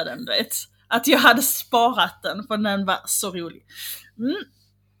screenshotade den, du vet. Att jag hade sparat den för den var så rolig.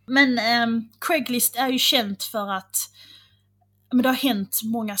 Men Craigslist är ju känt för att men det har hänt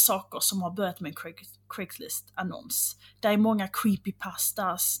många saker som har börjat med en Craigslist-annons. Det är många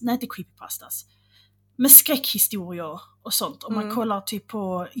med skräckhistorier och sånt. Om man kollar typ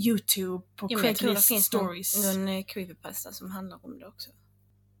på YouTube, på Craigslist stories. Jag tror det finns någon creepypasta som handlar om det också.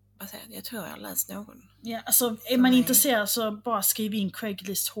 Jag tror jag har läst någon. Ja, alltså är man intresserad så bara skriv in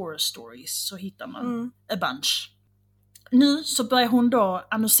Craigslist horror stories så hittar man a bunch. Nu så börjar hon då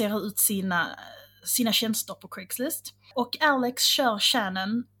annonsera ut sina tjänster på Craigslist. Och Alex kör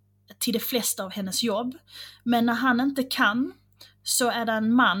Shannon till de flesta av hennes jobb. Men när han inte kan så är det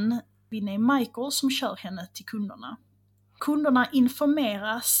en man vid namn Michael som kör henne till kunderna. Kunderna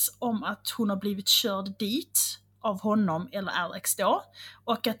informeras om att hon har blivit körd dit av honom eller Alex då.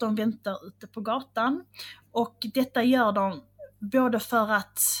 Och att de väntar ute på gatan. Och detta gör de både för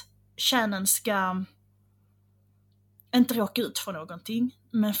att Shannon ska inte råka ut för någonting,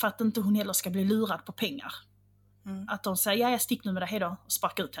 men för att inte hon heller ska bli lurad på pengar. Att de säger, jag stick nu med det, hejdå, och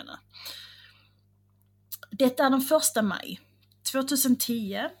sparkar ut henne. Detta är den 1 maj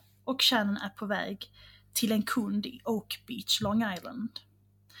 2010 och Shannon är på väg till en kund i Oak Beach, Long Island.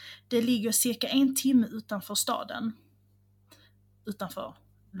 Det ligger cirka 1 timme utanför staden. Utanför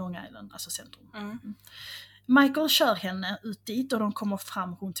Long Island, alltså centrum. Michael kör henne ut dit och de kommer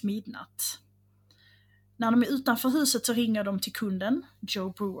fram runt midnatt. När de är utanför huset så ringer de till kunden,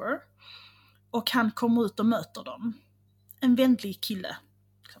 Joe Brewer. Och han kommer ut och möter dem. En vänlig kille.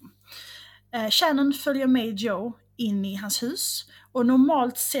 Shannon följer med Joe in i hans hus. Och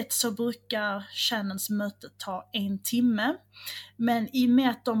normalt sett så brukar Shannons möte ta 1 timme. Men i och med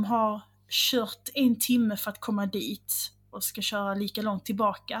att de har kört 1 timme för att komma dit och ska köra lika långt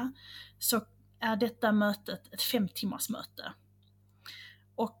tillbaka, så är detta mötet ett 5 timmars möte.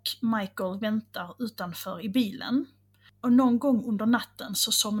 Och Michael väntar utanför i bilen. Och någon gång under natten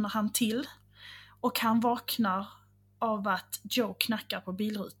så somnar han till. Och han vaknar av att Joe knackar på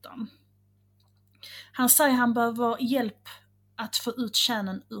bilrutan. Han säger han behöver hjälp att få ut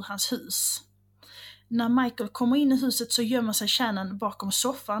Shannon ur hans hus. När Michael kommer in i huset så gömmer sig Shannon bakom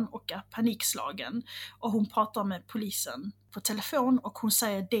soffan och är panikslagen. Och hon pratar med polisen på telefon och hon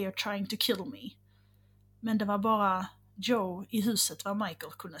säger they are trying to kill me. Men det var bara Joe i huset vad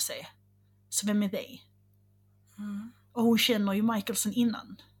Michael kunde se. Så vem är det? Och hon känner ju Michael sedan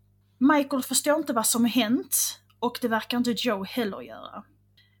innan. Michael förstår inte vad som har hänt och det verkar inte Joe heller göra.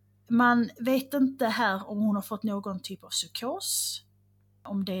 Man vet inte här om hon har fått någon typ av psykos,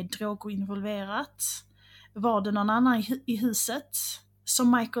 om det är droger involverat, var det någon annan i huset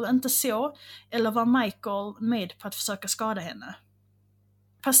som Michael inte såg, eller var Michael med på att försöka skada henne.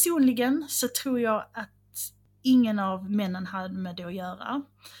 Personligen så tror jag att ingen av männen hade med det att göra.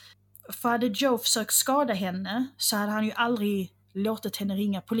 För hade Joe försökt skada henne så hade han ju aldrig låtit henne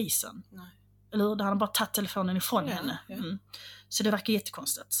ringa polisen. Nej. Eller hur? Han hade bara tagit telefonen ifrån henne. Så det verkar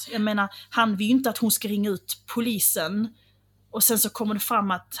jättekonstigt. Jag menar, han vill ju inte att hon ska ringa ut polisen och sen så kommer det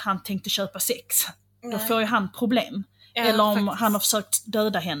fram att han tänkte köpa sex. Nej. Då får ju han problem. Ja, eller om han har försökt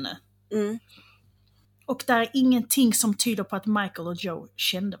döda henne. Och där är ingenting som tyder på att Michael och Joe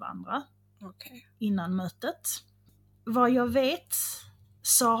kände varandra. Innan mötet. Vad jag vet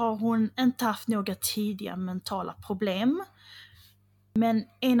så har hon inte haft några tidiga mentala problem. Men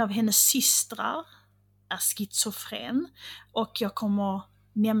en av hennes systrar är schizofren och jag kommer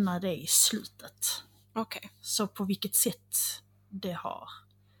nämna det i slutet. Så på vilket sätt det har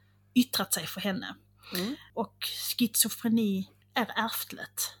yttrat sig för henne. Och schizofreni är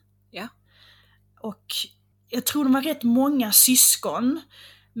ärftligt. Ja. Och jag tror de var rätt många syskon,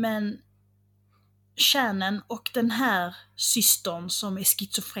 men Shannon och den här systern som är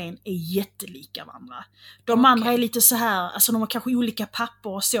schizofren är jättelika varandra. De andra är lite så här, alltså de har kanske olika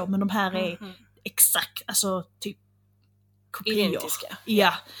pappor och så, men de här är exakt, alltså typ kopior. Identiska.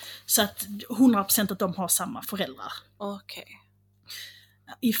 Ja, så att 100% att de har samma föräldrar.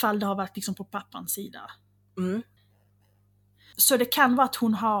 Ifall det har varit liksom på pappans sida. Så det kan vara att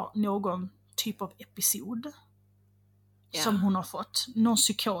hon har någon typ av episod. Som hon har fått. Någon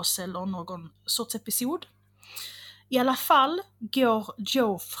psykos eller någon sorts episod. I alla fall går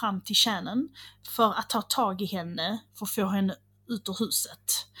Joe fram till Shannon för att ta tag i henne för att få henne ut ur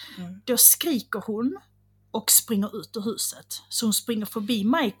huset. Då skriker hon och springer ut ur huset. Så hon springer förbi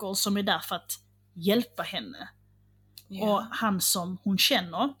Michael som är där för att hjälpa henne. Och han som hon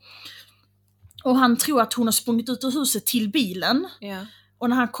känner. Och han tror att hon har sprungit ut ur huset till bilen. Och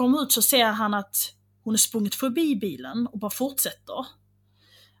när han kommer ut så ser han att hon har sprungit förbi bilen och bara fortsätter.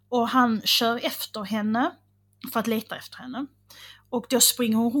 Och han kör efter henne för att leta efter henne. Och då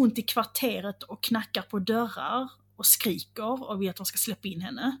springer hon runt i kvarteret och knackar på dörrar och skriker och vill att de ska släppa in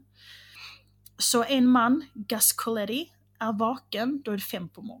henne. Så en man, Gus Coletti, är vaken, då är det 5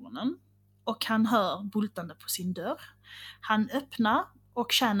 på morgonen. Och han hör bultande på sin dörr. Han öppnar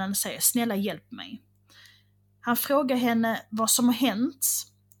och Shannon säger, snälla hjälp mig. Han frågar henne vad som har hänt.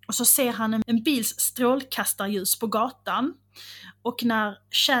 Och så ser han en bils strålkastarljus på gatan. Och när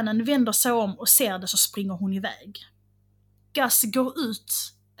Shannon vänder sig om och ser det så springer hon iväg. Gus går ut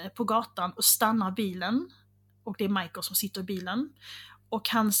på gatan och stannar bilen. Och det är Michael som sitter i bilen. Och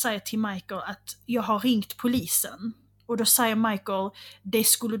han säger till Michael att jag har ringt polisen. Och då säger Michael, det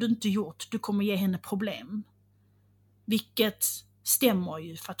skulle du inte gjort, du kommer ge henne problem. Vilket stämmer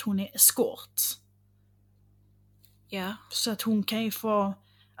ju för att hon är eskort. Ja. Så att hon kan ju få,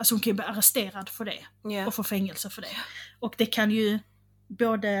 Alltså hon kan ju bli arresterad för det. Yeah. Och få fängelse för det. Och det kan ju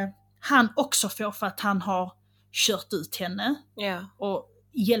både han också få för att han har kört ut henne. Yeah. Och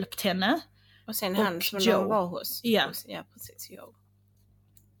hjälpt henne. Och sen och han som Joe. de var hos. Ja. Ja, precis. Joe.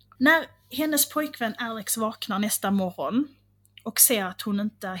 När hennes pojkvän Alex vaknar nästa morgon och ser att hon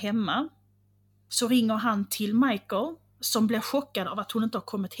inte är hemma, så ringer han till Michael som blir chockad av att hon inte har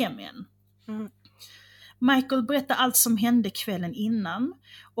kommit hem än. Mm. Michael berättar allt som hände kvällen innan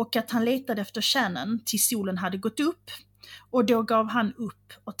och att han letade efter Shannon tills solen hade gått upp, och då gav han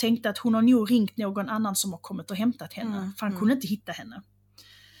upp och tänkte att hon har nog ringt någon annan som har kommit och hämtat henne, för han kunde inte hitta henne.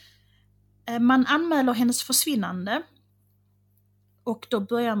 Man anmäler hennes försvinnande och då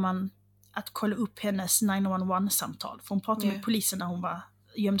börjar man att kolla upp hennes 911-samtal, för hon pratade med polisen när hon var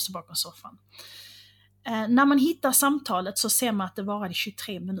gömd sig bakom soffan. När man hittar samtalet så ser man att det varade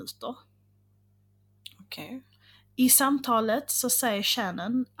 23 minuter. Okay. I samtalet så säger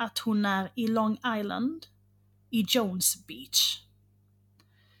Shannon att hon är i Long Island, i Jones Beach.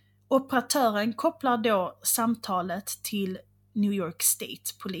 Operatören kopplar då samtalet till New York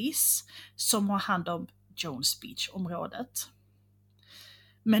State Police som har hand om Jones Beach-området.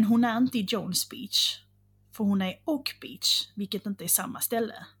 Men hon är inte i Jones Beach, för hon är i Oak Beach, vilket inte är samma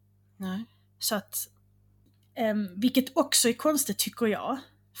ställe. Nej. Så att, vilket också är konstigt tycker jag,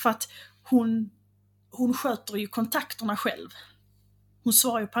 för att hon sköter ju kontakterna själv. Hon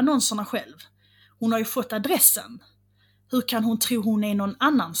svarar ju på annonserna själv. Hon har ju fått adressen. Hur kan hon tro hon är någon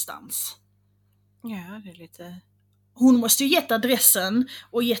annanstans? Ja, det är lite... Hon måste ju gett adressen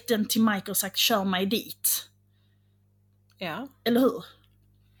och gett den till Michael och sagt kör mig dit. Ja. Eller hur?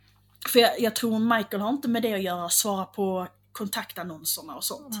 För jag tror Michael har inte med det att göra, svara på kontaktannonserna och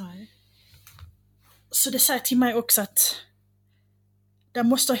sånt. Nej. Så det säger till mig också att det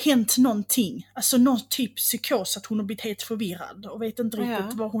måste ha hänt någonting. Alltså någon typ psykos, att hon har blivit helt förvirrad och vet inte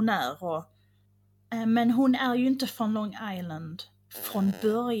riktigt var hon är. Men hon är ju inte från Long Island från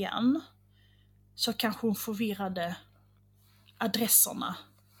början. Så kanske hon förvirrade adresserna.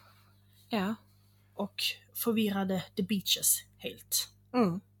 Ja. Och förvirrade the beaches helt.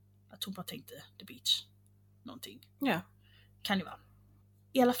 Mm. Att hon bara tänkte the beach. Någonting. Ja. Kan det vara.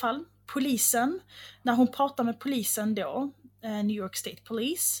 I alla fall, polisen, när hon pratar med polisen då, New York State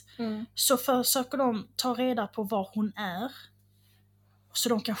Police, så försöker de ta reda på var hon är. Så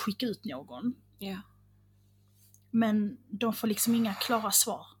de kan skicka ut någon. Ja. Men de får liksom inga klara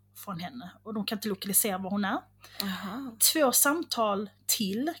svar från henne. Och de kan inte lokalisera var hon är. Aha. 2 samtal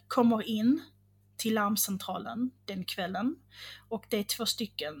till kommer in till larmcentralen den kvällen. Och det är 2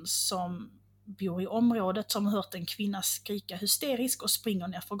 stycken som bor i området som har hört en kvinna skrika hysterisk och springer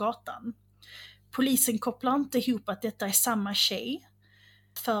ner för gatan. Polisen kopplar inte ihop att detta är samma tjej.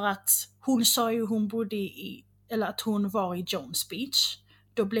 För att hon sa ju hon bodde eller att hon var i Jones Beach.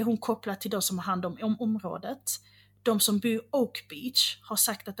 Då blev hon kopplad till de som har hand om området. De som bor i Oak Beach har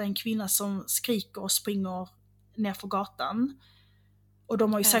sagt att det är en kvinna som skriker och springer ner för gatan. Och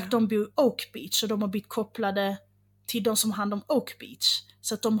de har ju sagt att de bor i Oak Beach och de har blivit kopplade till de som har hand om Oak Beach.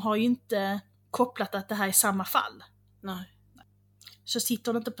 Så att de har ju inte kopplat att det här är samma fall. Nej. Så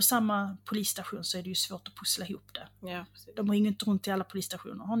sitter de inte på samma polisstation så är det ju svårt att pussla ihop det. Ja, de ringer inte runt till alla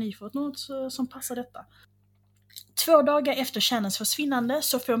polisstationer. Har ni fått något som passar detta? 2 dagar efter Shannons försvinnande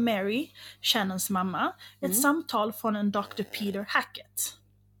så får Mary, Shannons mamma, ett samtal från en Dr. Peter Hackett.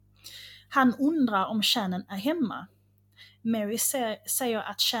 Han undrar om Shannon är hemma. Mary säger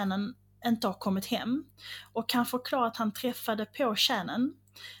att Shannon inte har kommit hem och kan förklara att han träffade på Shannon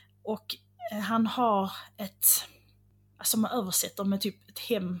och han har alltså man översätter med typ ett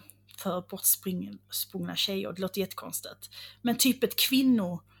hem för bortsprungna tjejer, det låter jättekonstigt. Men typ ett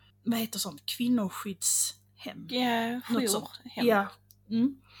kvinnoskyddshem. Ja, jourhem. Ja.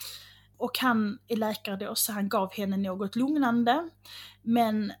 Och han är läkare då, så han gav henne något lugnande.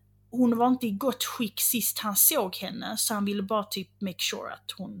 Men hon var inte i gott skick sist han såg henne, så han ville bara typ make sure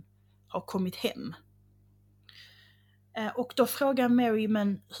att hon har kommit hem. Och då frågar Mary,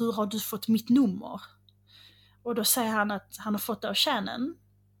 men hur har du fått mitt nummer? Och då säger han att han har fått det av Shannon.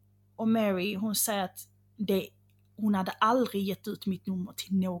 Och Mary, hon säger att hon hade aldrig gett ut mitt nummer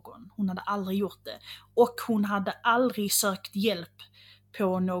till någon. Hon hade aldrig gjort det. Och hon hade aldrig sökt hjälp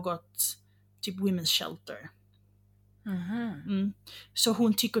på något typ women's shelter. Så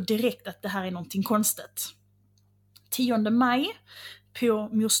hon tycker direkt att det här är någonting konstigt. 10 maj på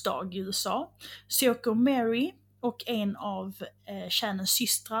mors dag i USA så åker Mary och en av Shannons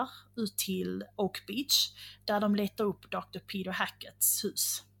systrar ut till Oak Beach där de letar upp Dr. Peter Hacketts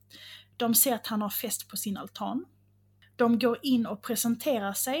hus. De ser att han har fest på sin altan. De går in och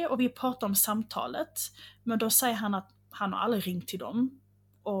presenterar sig och vi pratar om samtalet. Men då säger han att han har aldrig ringt till dem.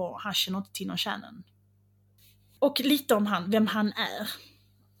 och han känner inte till någon Shannon. Och lite om vem han är.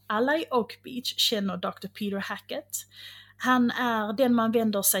 Alla i Oak Beach känner Dr. Peter Hackett. Han är den man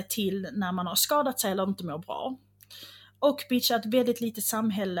vänder sig till när man har skadat sig eller inte mår bra. Oak Beach är ett väldigt litet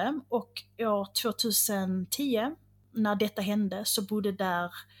samhälle och år 2010, när detta hände, så bodde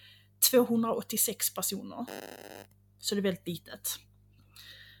där 286 personer. Så det är väldigt litet.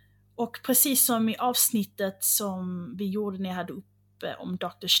 Och precis som i avsnittet som vi gjorde när jag hade uppe om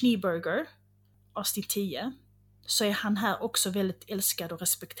Dr. Schneeberger, avsnitt 10, så är han här också väldigt älskad och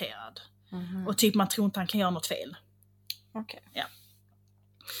respekterad. Och typ man tror inte han kan göra något fel. Okay. Ja.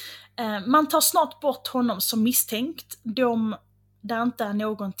 Man tar snart bort honom som misstänkt. Där inte är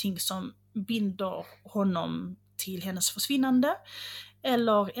någonting som binder honom till hennes försvinnande.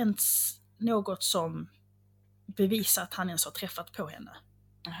 Eller ens något som bevisar att han ens har träffat på henne.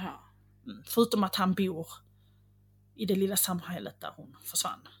 Aha. Förutom att han bor i det lilla samhället där hon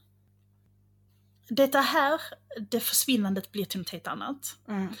försvann. Det försvinnandet blir till något helt annat.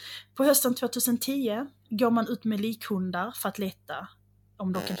 På hösten 2010 går man ut med likhundar för att leta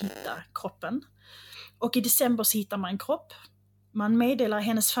om de kan hitta kroppen. Och i december så hittar man en kropp. Man meddelar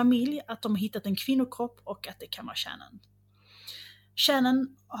hennes familj att de har hittat en kvinnokropp och att det kan vara Shannon.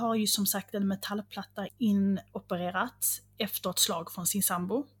 Shannon har ju som sagt en metallplatta inopererat efter ett slag från sin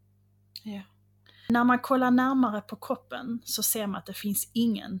sambo. Ja. När man kollar närmare på kroppen så ser man att det finns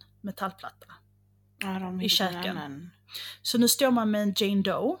ingen metallplatta i käken. Så nu står man med en Jane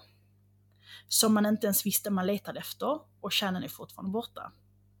Doe som man inte ens visste man letade efter, och Shannon är fortfarande borta.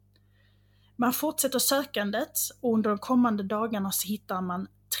 Man fortsätter sökandet och under de kommande dagarna så hittar man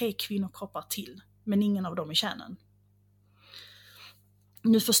 3 kvinnokroppar till, men ingen av dem är Shannon.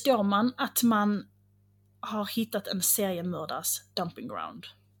 Nu förstår man att man har hittat en seriemördars dumping ground.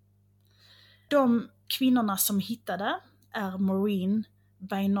 De kvinnorna som hittade är Maureen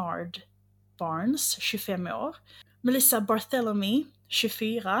Baynard Barnes, 25 år, Melissa Barthélemy,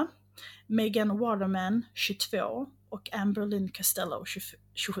 24, Megan Waterman, 22 och Amber Lynn Costello,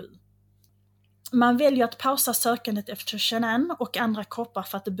 27. Man väljer att pausa sökandet efter Shannon och andra kroppar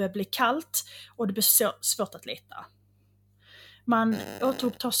för att det börjar bli kallt och det blir svårt att leta. Man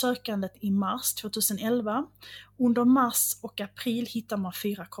återupptar sökandet i mars 2011. Under mars och april hittar man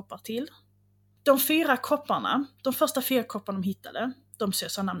 4 kroppar till. De första 4 kopparna de hittade, de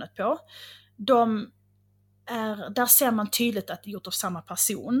ser jag namnet på, där ser man tydligt att det är gjort av samma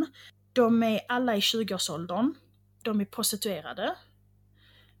person. De är alla i 20-årsåldern, de är prostituerade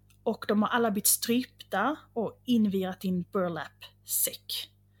och de har alla blivit strypta och invirat i en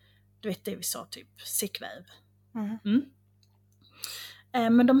burlap-säck. Du vet det vi sa, typ säckväv.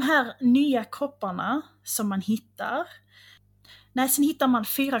 Men de här nya kopparna som man hittar, sen hittar man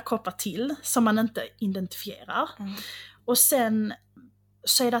 4 koppar till som man inte identifierar. Och sen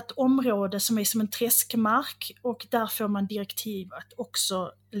så är det ett område som är som en träskmark och där får man direktiv att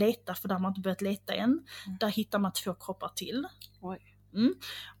också leta, för där man inte börjat leta än. Där hittar man 2 kroppar till.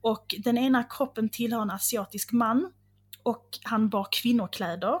 Och den ena kroppen tillhör en asiatisk man och han bar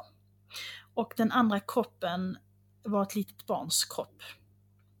kvinnokläder. Och den andra kroppen var ett litet barns kropp.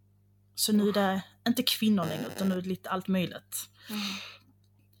 Så nu är det inte kvinnor längre utan nu är det lite allt möjligt.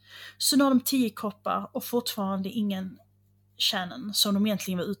 Så nu har de 10 kroppar och fortfarande ingen Shannon som de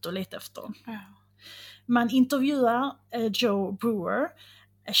egentligen var ute och letade efter. Man intervjuar Joe Brewer,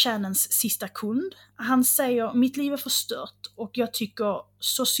 Shannons sista kund. Han säger: mitt liv är förstört och jag tycker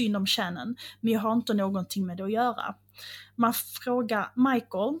så synd om Shannon, men jag har inte någonting med det att göra. Man frågar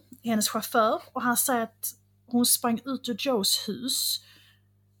Michael, hennes chaufför, och han säger att hon sprang ut ur Joes hus,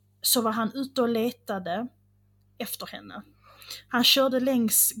 så var han ute och letade efter henne. Han körde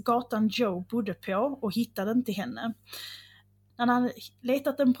längs gatan Joe bodde på och hittade inte henne. När han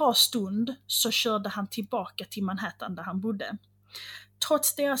letat en bra stund så körde han tillbaka till Manhattan där han bodde.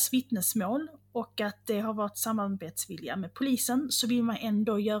 Trots deras vittnesmål och att det har varit samarbetsvilja med polisen så vill man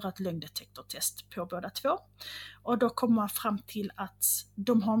ändå göra ett lögndetektortest på båda två. Och då kommer man fram till att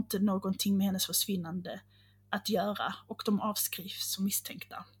de har inte någonting med hennes försvinnande att göra och de avskrivs som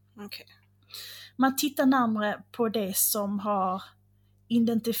misstänkta. Okay. Man tittar närmare på det som har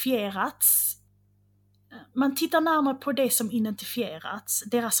identifierats.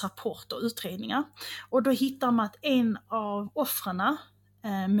 Deras rapporter och utredningar. Och då hittar man att en av offrarna,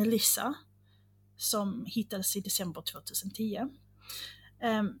 Melissa, som hittades i december 2010.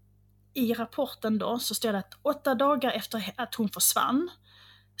 I rapporten då så står det att 8 dagar efter att hon försvann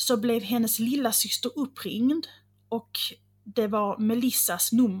så blev hennes lilla syster uppringd och det var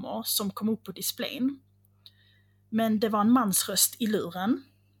Melissas nummer som kom upp på displayen. Men det var en mans röst i luren.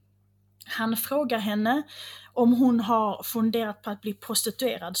 Han frågar henne om hon har funderat på att bli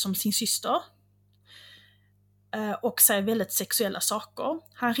prostituerad som sin syster. Och säger väldigt sexuella saker.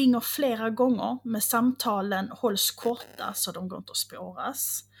 Han ringer flera gånger, men samtalen hålls korta så de går inte att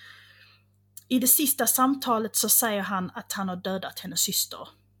spåras. I det sista samtalet så säger han att han har dödat hennes syster.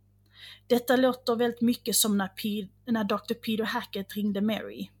 Detta låter väldigt mycket som när Dr. Peter Hackett ringde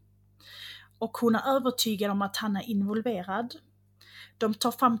Mary. Och hon är övertygad om att han är involverad. De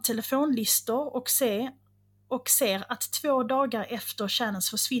tar fram telefonlistor och ser att 2 dagar efter Shannons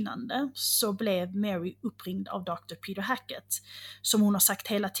försvinnande så blev Mary uppringd av Dr. Peter Hackett, som hon har sagt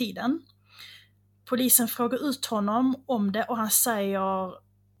hela tiden. Polisen frågar ut honom om det och han säger: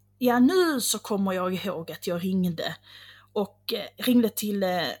 ja, nu så kommer jag ihåg att jag ringde till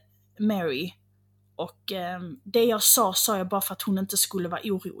Mary och det jag sa jag bara för att hon inte skulle vara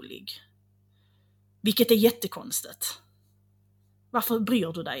orolig. Vilket är jättekonstigt. Varför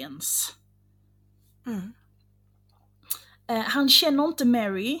bryr du dig ens? Han känner inte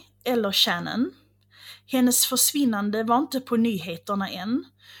Mary eller Shannon. Hennes försvinnande var inte på nyheterna än.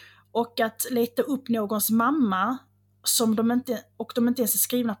 Och att leta upp någons mamma de inte ens är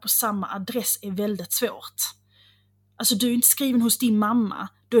skrivna på samma adress är väldigt svårt. Alltså du är inte skriven hos din mamma,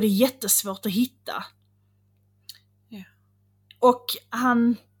 då är det jättesvårt att hitta. Yeah. Och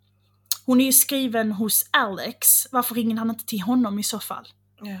hon är ju skriven hos Alex, varför ringer han inte till honom i så fall?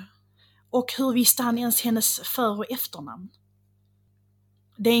 Yeah. Och hur visste han ens hennes för- och efternamn?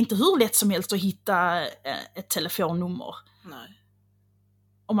 Det är inte hur lätt som helst att hitta ett telefonnummer. Nej.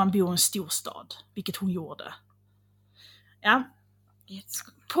 Om man bor i en storstad, vilket hon gjorde. Ja.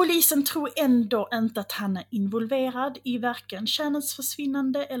 Polisen tror ändå inte att han är involverad i varken Shannons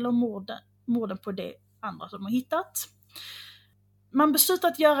försvinnande eller morden på det andra de har hittat. Man beslutar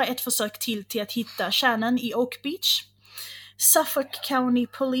att göra ett försök till att hitta Shannon i Oak Beach. Suffolk County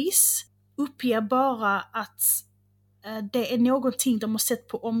Police uppger bara att det är någonting de har sett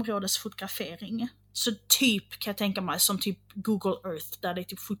på områdesfotografering. Så typ kan jag tänka mig som typ Google Earth där det är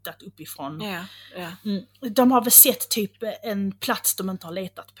typ fotat uppifrån. Yeah. Yeah. De har väl sett typ en plats de inte har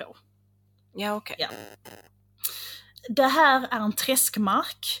letat på. Ja, okej. Ja. Det här är en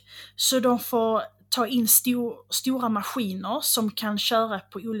träskmark så de får ta in stora maskiner som kan köra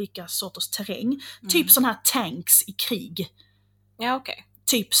på olika sorters terräng. Typ sån här tanks i krig. Ja, okej.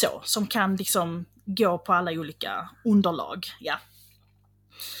 Typ så, som kan liksom gå på alla olika underlag. Ja.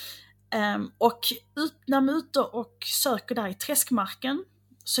 Och när man är ute och söker där i träskmarken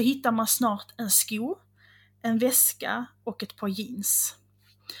så hittar man snart en sko, en väska och ett par jeans.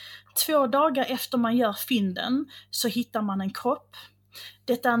 2 dagar efter man gör fynden så hittar man en kropp.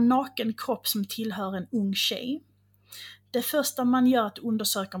 Detta är en naken kropp som tillhör en ung tjej. Det första man gör är att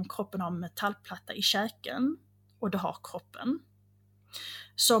undersöka om kroppen har en metallplatta i käken, och det har kroppen.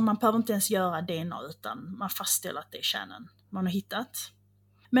 Så man behöver inte ens göra DNA utan man fastställer att det är Shannon man har hittat.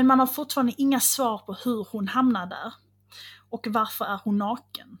 Men man har fortfarande inga svar på hur hon hamnar där. Och varför är hon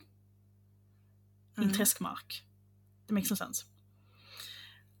naken? I en träskmark. Det makes no sense.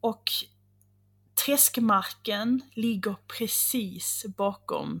 Och träskmarken ligger precis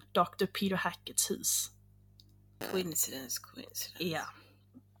bakom Dr. Peter Hacketts hus. Coincidence. Ja.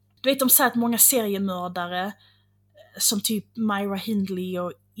 Du vet, de säger att många seriemördare som typ Myra Hindley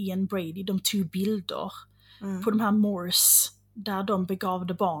och Ian Brady, de tog bilder på de här moors där de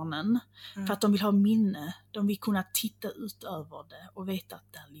begravde barnen. För att de vill ha minne. De vill kunna titta ut över det och veta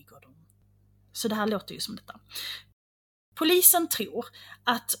att där ligger de. Så det här låter ju som detta. Polisen tror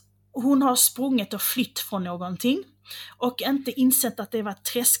att hon har sprungit och flytt från någonting och inte insett att det var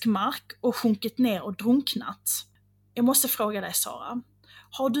träskmark och sjunkit ner och drunknat. Jag måste fråga dig, Sara.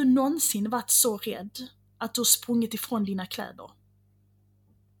 Har du någonsin varit så rädd att du har sprungit ifrån dina kläder?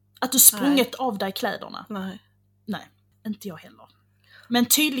 Att du sprungit av dig kläderna? Nej, inte jag heller. Men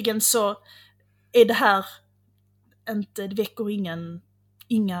tydligen så är det här inte, det väcker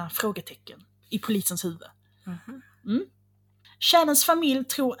inga frågetecken i polisens huvud. Shannons familj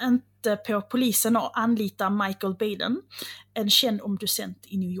tror inte på polisen och anlitar Michael Baden, en känd omdocent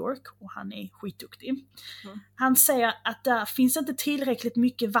i New York, och han är skitduktig. Han säger att det finns inte tillräckligt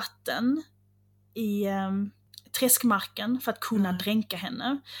mycket vatten i träskmarken för att kunna dränka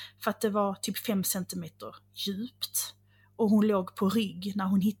henne, för att det var typ 5 centimeter djupt och hon låg på rygg när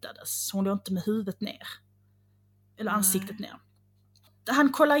hon hittades. Hon låg inte med huvudet ner eller ansiktet ner.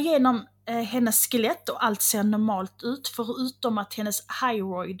 Han kollar igenom hennes skelett och allt ser normalt ut, förutom att hennes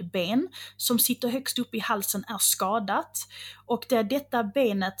hyoidben som sitter högst upp i halsen är skadat, och det är detta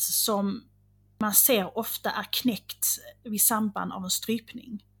benet som man ser ofta är knäckt vid samband av en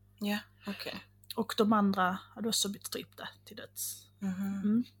strypning. Ja, okej. Och de andra hade också blivit strypta till döds.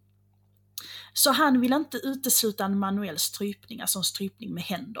 Så han vill inte utesluta en manuell strypning, alltså en strypning med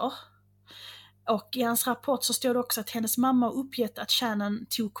händer. Och i hans rapport så står det också att hennes mamma har uppgett att Shannon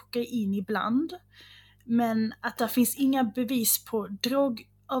tog kokain ibland. Men att det finns inga bevis på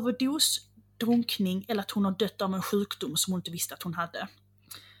drogöverdos, drunkning eller att hon har dött av en sjukdom som hon inte visste att hon hade.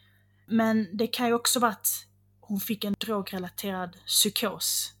 Men det kan ju också vara att hon fick en drogrelaterad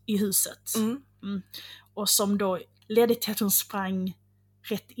psykos i huset. Och som då ledde till att hon sprang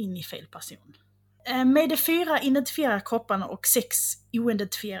rätt in i fel person. Med de 4 identifierade kropparna och 6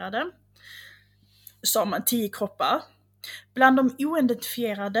 oidentifierade så har man 10 kroppar. Bland de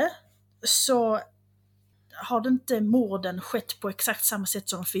oidentifierade så har det inte morden skett på exakt samma sätt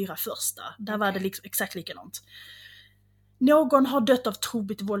som de 4 första. Där var det liksom exakt likadant. Någon har dött av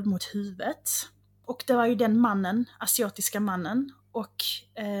trubbigt våld mot huvudet. Och det var ju den mannen, asiatiska mannen, och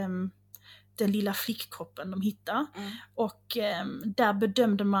den lilla flickkroppen de hittade. Och där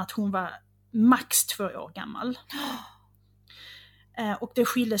bedömde man att hon var max 2 år gammal. Och det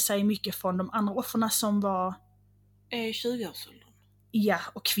skilde sig mycket från de andra offren som var 20-årsåldern. Ja,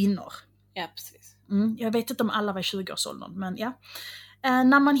 och kvinnor. Ja, precis. Jag vet inte om alla var i 20-årsåldern, men ja.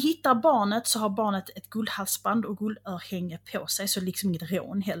 När man hittar barnet så har barnet ett guldhalsband och guldörhänge på sig, så liksom inget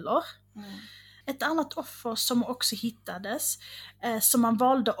rån heller. Ett annat offer som också hittades, som man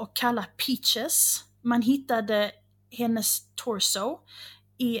valde att kalla Peaches. Man hittade hennes torso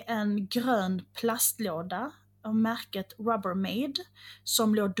i en grön plastlåda av märket Rubbermaid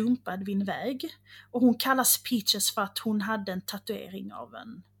som låg dumpad vid en väg. Och hon kallas Peaches för att hon hade en tatuering av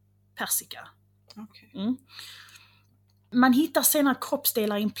en persika. Okay. Man hittar senare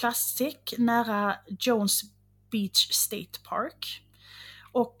kroppsdelar i en plastsäck nära Jones Beach State Park.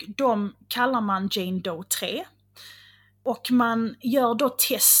 Och de kallar man Jane Doe 3. Och man gör då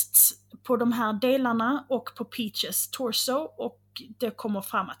test på de här delarna och på Peaches torso, och det kommer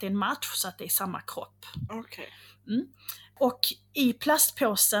fram att det är en match så att det är samma kropp. Okay. Och i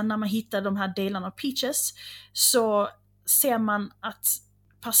plastpåsen när man hittar de här delarna av Peaches så ser man att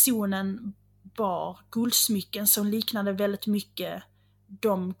personen bar guldsmycken som liknade väldigt mycket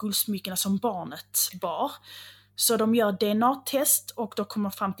de guldsmyckena som barnet bar. Så de gör DNA-test och då kommer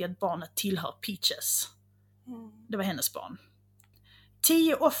fram till att barnet tillhör Peaches. Det var hennes barn.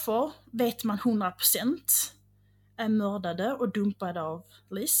 10 offer vet man 100% är mördade och dumpade av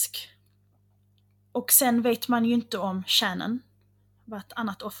Lisk. Och sen vet man ju inte om Shannon var ett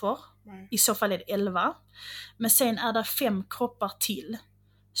annat offer. I så fall är det 11. Men sen är det 5 kroppar till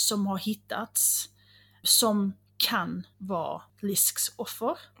som har hittats som kan vara Lisks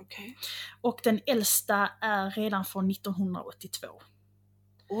offer. Okay. Och den äldsta är redan från 1982.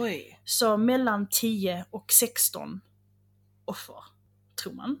 Oj. Så mellan 10 och 16 offer,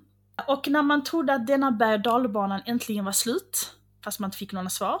 tror man. Och när man trodde att denna berg- och dalbanan äntligen var slut, fast man inte fick några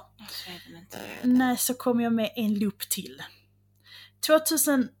svar, nej, så kom jag med en loop till.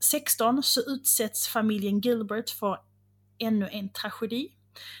 2016 så utsätts familjen Gilbert för ännu en tragedi.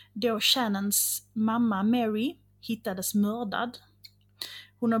 Då Shannons mamma Mary hittades mördad.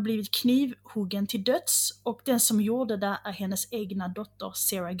 Hon har blivit knivhuggen till döds och den som gjorde det är hennes egna dotter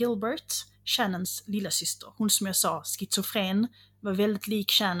Sarah Gilbert, Shannons lillasyster. Hon som jag sa, schizofren, var väldigt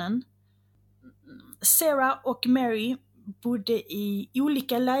lik Shannon. Sarah och Mary bodde i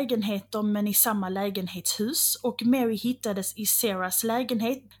olika lägenheter men i samma lägenhetshus, och Mary hittades i Sarahs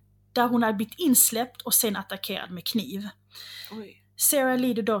lägenhet där hon hade blivit insläppt och sen attackerad med kniv. Oj. Sarah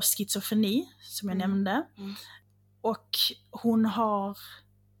lider då av schizofreni, som jag nämnde. Och hon har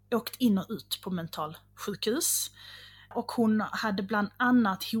åkt in och ut på mentalsjukhus. Och hon hade bland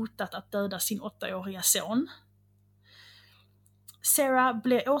annat hotat att döda sin 8-åriga son. Sarah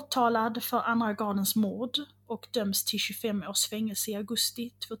blev åtalad för andra gradens mord och döms till 25 års fängelse i augusti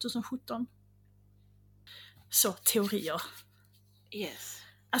 2017. Så, teorier. Yes.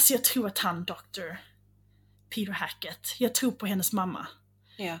 Alltså jag tror att han, Dr. Peter Hackett, jag tror på hennes mamma.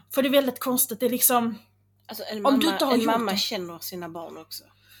 Ja. För det är väldigt konstigt, det är liksom... Alltså en om du inte har en gjort mamma det. känner sina barn också.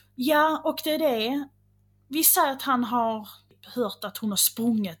 Ja, och det är det. Vi säger att han har hört att hon har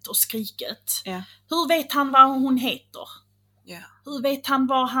sprungit och skrikit. Ja. Hur vet han vad hon heter? Ja. Hur vet han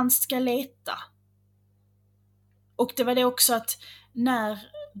var han ska leta? Och det var det också att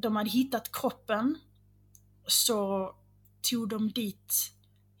när de hade hittat kroppen så tog de dit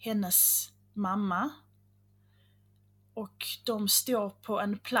hennes mamma. Och de står på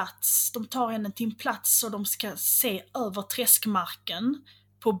en plats, de tar henne till en plats så de ska se över träskmarken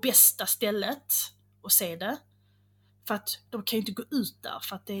på bästa stället och se det. För att de kan ju inte gå ut där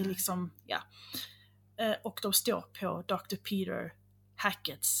för att det är liksom, ja. Och de står på Dr. Peter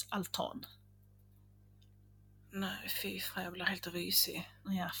Hacketts altan. Nej, fy fan, jag blir helt rysig.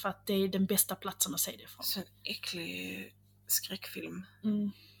 Ja, för att det är den bästa platsen att se det ifrån. Så en äcklig skräckfilm.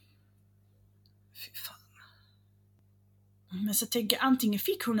 Fy fan. Men så tänker jag, antingen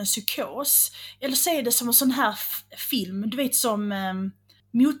fick hon en psykos, eller så är det som en sån här film, du vet som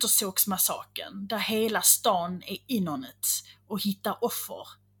Motorsågsmassakern, där hela stan är in on it och hittar offer.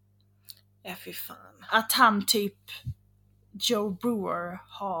 Ja, fy fan. Att han typ, Joe Brewer,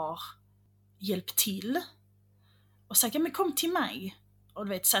 har hjälpt till och sagt, ja men kom till mig. Och du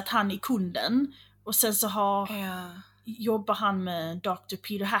vet, så att han är kunden. Och sen så jobbar han med Dr.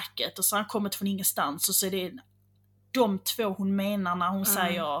 Peter Hackett, och så har han kommit från ingenstans, och så är det de två hon menar när hon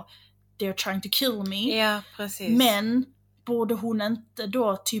säger they're trying to kill me. Ja, precis. Men borde hon inte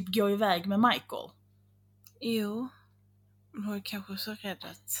då typ gå iväg med Michael? Jo. Hon är kanske så rädd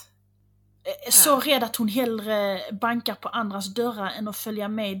att... Så rädd att hon hellre bankar på andras dörrar än att följa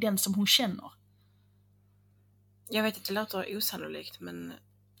med den som hon känner. Jag vet att det låter osannolikt, men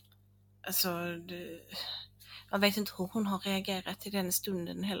alltså man vet inte hur hon har reagerat i den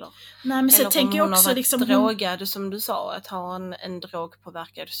stunden heller. Nej, men så eller tänker jag också hon har varit liksom drogad, som du sa, att ha en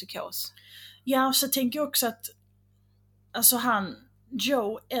drogpåverkad psykos. Ja, och så tänker jag också att alltså han,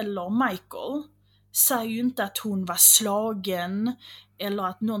 Joe eller Michael, säger ju inte att hon var slagen eller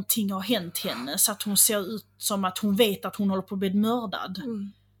att någonting har hänt henne, så att hon ser ut som att hon vet att hon håller på att bli mördad.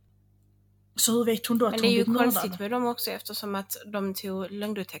 Så hur vet hon då att hon blir mördad? Men det är ju konstigt med dem också, eftersom att de tog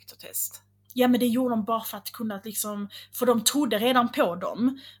lögndetektortest. Ja, men det gjorde de bara för att kunna liksom, för de trodde redan på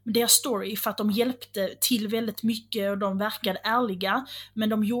dem, deras story, för att de hjälpte till väldigt mycket och de verkade ärliga, men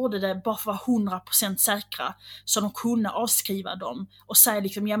de gjorde det bara för att vara 100% säkra, så de kunde avskriva dem och säga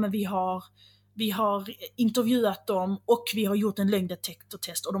liksom, ja men vi har intervjuat dem och vi har gjort en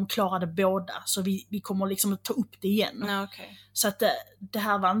lögndetektortest och de klarade båda, så vi kommer liksom att ta upp det igen. Ja, okay. Så att det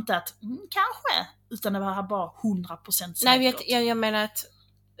här var inte att kanske, utan det var bara 100% säkert. Nej, jag menar att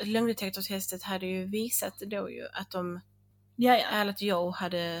lögndetektortestet hade ju visat då ju att att Joe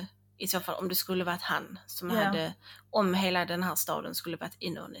hade, i så fall om det skulle varit han som hade, om hela den här staden skulle varit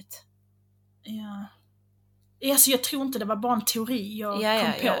in on it. Ja. Alltså jag tror inte det var bara en teori jag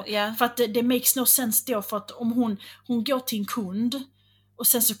kom på. Ja. För att det makes no sense då, för att om hon går till en kund och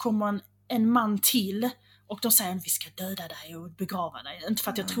sen så kommer en man till och de säger att vi ska döda dig och begrava dig. Inte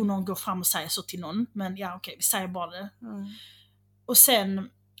för att jag tror någon går fram och säger så till någon, men vi säger bara det. Och sen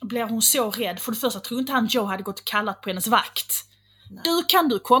blir hon så rädd, för det första tror inte han Joe hade gått och kallat på hennes vakt. Nej. Kan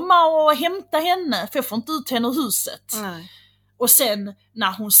du komma och hämta henne? För jag får inte ut henne ur huset. Nej. Och sen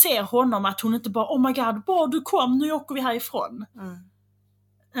när hon ser honom, att hon inte bara, oh my god, bara du kom, nu åker vi härifrån.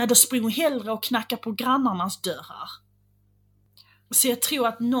 Då springer hon hellre och knackar på grannarnas dörrar. Så jag tror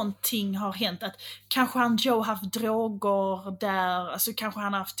att någonting har hänt, att kanske han Joe haft droger där, alltså kanske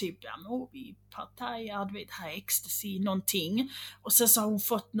han haft typ, vi partajar, du vet, här ecstasy, någonting. Och sen så har hon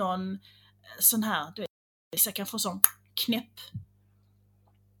fått någon sån här, du vet, vissa kan få sån knäpp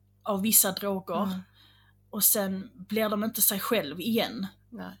av vissa droger. Och sen blir de inte sig själv igen.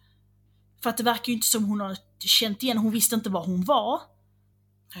 Nej. För att det verkar ju inte som hon har känt igen, hon visste inte var hon var.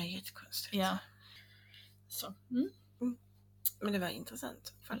 Nej, jättekonstigt. Ja. Så. Men det var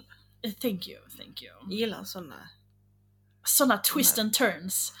intressant fall. Thank you. Jag gillar såna twist and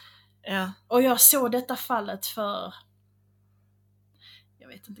turns. Ja. Och jag såg detta fallet för, jag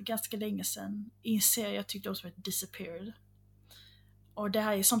vet inte, ganska länge sedan i en serie jag tyckte om som heter Disappeared. Och det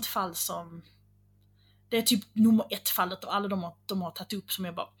här är sånt fall som, det är typ nummer 1 fallet och alla de har tagit upp som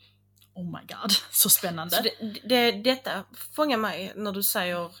jag bara, oh my god, så spännande. Så detta fångar mig när du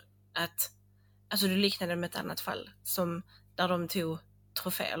säger att, alltså du liknade med ett annat fall som där de tog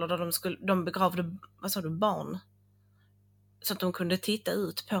trofé, eller där de begravde, vad sa du, barn, så att de kunde titta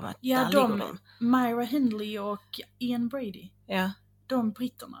ut på att där ligger de. Myra Hindley och Ian Brady. Ja. De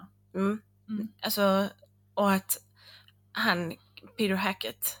britterna. Alltså, och att han, Peter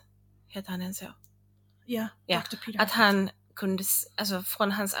Hackett, heter han än så? Ja, Dr. Peter att Hackett. han kunde, alltså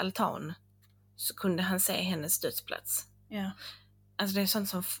från hans altan så kunde han se hennes dödsplats. Ja. Alltså det är sånt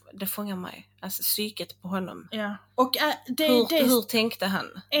som, det fångar mig. Alltså psyket på honom. Ja. Och hur tänkte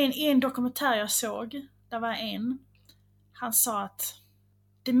han? En dokumentär jag såg, där var han sa att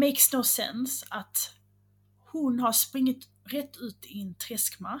det makes no sense att hon har springit rätt ut i en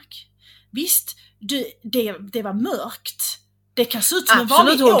träskmark. Visst, det var mörkt. Det kan se ut som en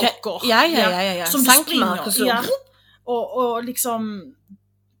vanlig åker. Ja. Som Sankmark och så. Ja. Och liksom,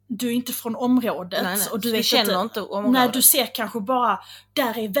 du är inte från området. Nej. Och du känner inte området. Nej, du ser kanske bara,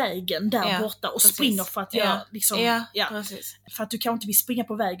 där är vägen där borta och precis. springer för att göra liksom, precis. för att du kanske inte vill springa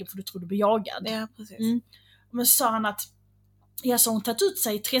på vägen för du tror du blir jagad. Ja, precis. Men så sa han att så hon tagit ut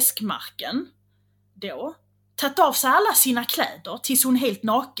sig i träskmarken då, tagit av sig alla sina kläder tills hon är helt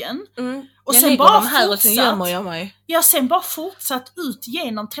naken. Och sen bara här och sen gömmer jag mig. Ja, sen bara fortsatt ut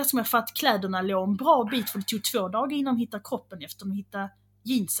genom träsket för att kläderna låg en bra bit, för det tog 2 dagar innan de hittade kroppen efter de hittade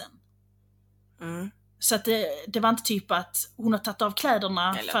jeansen. Så att det var inte typ att hon har tagit av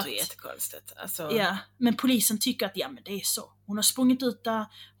kläderna. Det låter jättekonstigt. Alltså... Ja, men polisen tycker att men det är så. Hon har sprungit ut där,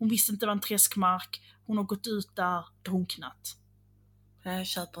 hon visste inte det var en träskmark, hon har gått ut där, drunknat. Nej, jag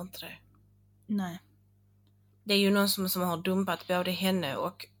köper inte det. Nej. Det är ju någon som har dumpat både henne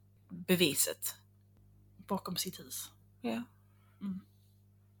och beviset. Bakom sitt hus. Ja.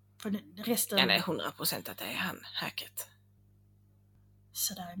 För resten... Ja, det är 100% att det är han, Hackett.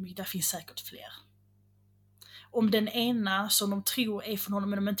 Så där finns säkert fler. Om den ena som de tror är från honom,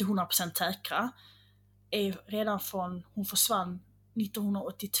 men de är inte 100% säkra, är redan från, hon försvann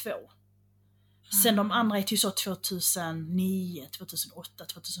 1982. Sen de andra är till så 2009, 2008,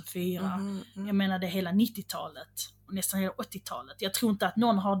 2004. Jag menar det är hela 90-talet och nästan hela 80-talet. Jag tror inte att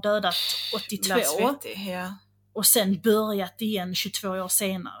någon har dödat 82 och sen börjat igen 22 år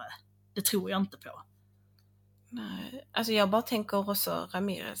senare. Det tror jag inte på. Nej, alltså jag bara tänker också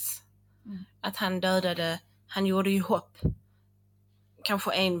Ramirez. Att han gjorde ju hopp.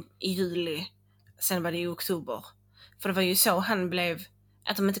 Kanske en i juli, sen var det i oktober. För det var ju så han blev,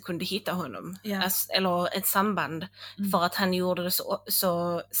 att de inte kunde hitta honom. Yeah. Eller ett samband. För att han gjorde det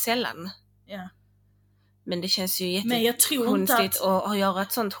så sällan. Yeah. Men det känns ju jättekonstigt att göra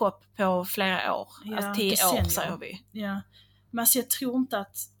ett sånt hopp på flera år. Yeah, alltså 10 år säger vi. Ja. Men alltså jag tror inte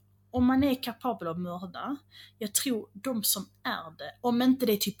att om man är kapabel att mörda, jag tror de som är det, om inte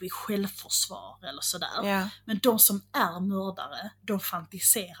det är typ i självförsvar eller sådär, men de som är mördare, de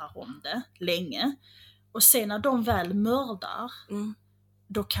fantiserar om det länge. Och sen när de väl mördar,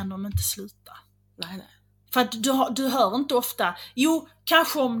 då kan de inte sluta. Nej. För att du hör inte ofta,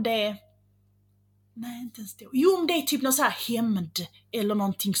 kanske om det, nej inte ens det. Om det är typ någon så här hämnd eller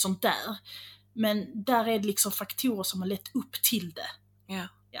någonting sånt där. Men där är det liksom faktorer som har lett upp till det. Ja.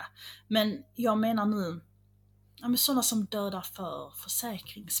 Men jag menar nu, sådana som dödar för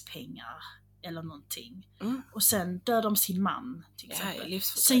försäkringspengar eller någonting. Och sen dödar de sin man till exempel.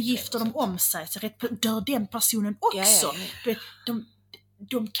 Sen gifter de om sig, så dör den personen också. Ja.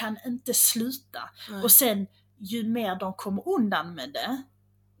 De kan inte sluta. Och sen ju mer de kommer undan med det,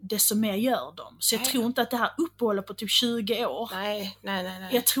 desto mer gör de. Så jag tror inte att det här uppehåller på typ 20 år. Nej.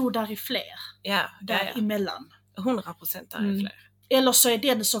 Jag tror där är fler. Däremellan. 100% där är fler. Eller så är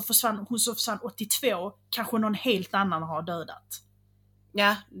den som försvann, hon som försvann 82, kanske någon helt annan har dödat.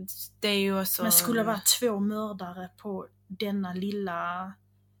 Ja, det är ju också... Men skulle det vara 2 mördare på denna lilla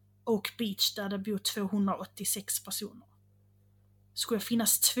Oak Beach där det bor 286 personer? Skulle det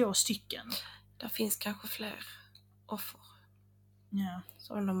finnas 2 stycken? Det finns kanske fler offer. Ja.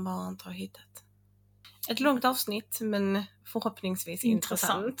 Som de bara inte har hittat. Ett långt avsnitt, men förhoppningsvis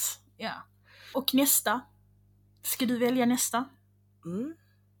intressant. Ja. Och nästa? Ska du välja nästa?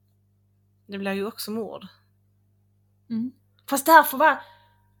 Det blir ju också mord. Fast det här får vara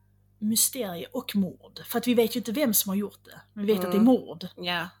mysterie och mord. För att vi vet ju inte vem som har gjort det. Men vi vet att det är mord.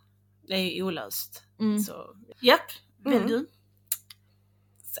 Ja, det är ju olöst. Så. Japp, välj du.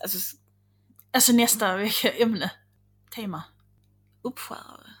 Alltså nästa ämne. Tema.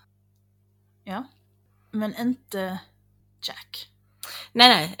 Uppskärare. Ja. Men inte Jack.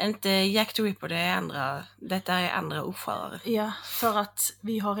 Nej, inte Jack the Ripper, detta är andra uppskärare. Ja, för att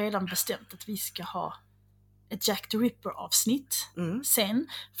vi har redan bestämt att vi ska ha ett Jack the Ripper-avsnitt sen,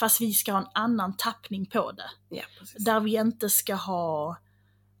 fast vi ska ha en annan tappning på det. Ja, precis. Där vi inte ska ha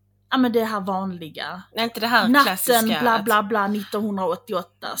det här vanliga. Nej, inte det här natten, klassiska. Natten bla bla bla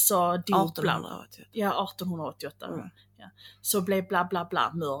 1988 så dog 1888. Ja, 1888. Ja. Så blev bla bla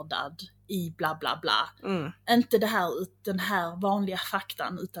bla mördad i bla bla bla. Inte det här, den här vanliga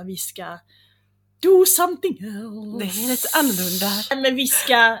faktan, utan vi ska do something else. Det är lite annorlunda. Men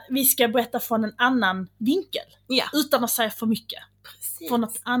vi ska berätta från en annan vinkel. Ja. Utan att säga för mycket. Precis. Från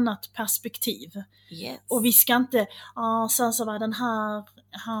ett annat perspektiv. Yes. Och vi ska inte, sen så var den här,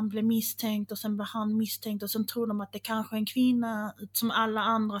 han blev misstänkt och sen blev han misstänkt och sen tror de att det kanske är en kvinna som alla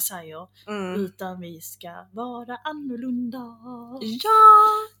andra säger. Utan vi ska vara annorlunda.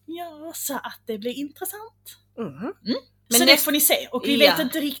 Ja, så att det blir intressant. Men så det får ni se. Och vi vet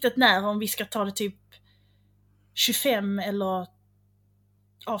inte riktigt när, om vi ska ta det typ 25 eller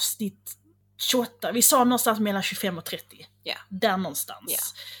avsnitt 28. Vi sa någonstans mellan 25 och 30. Där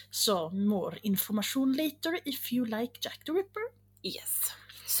någonstans. Så more information later if you like Jack the Ripper. Yes.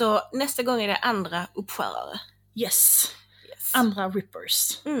 Så nästa gång är det andra uppskärare. Yes. Andra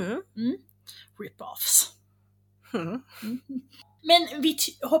rippers. Rip-offs. Men vi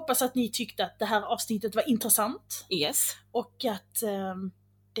hoppas att ni tyckte att det här avsnittet var intressant. Yes. Och att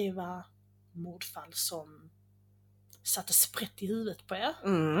det var mordfall som satte sprätt i huvudet på er.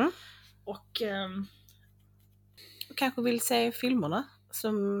 Och kanske vill se filmerna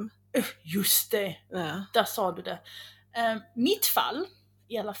som... Just det, Där sa du det. Mitt fall,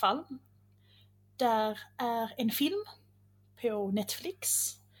 i alla fall, där är en film på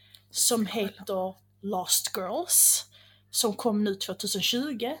Netflix som heter Lost Girls, som kom nu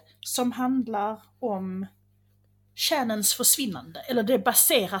 2020, som handlar om Shannons försvinnande, eller det är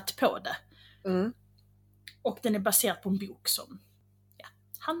baserat på det. Och den är baserad på en bok som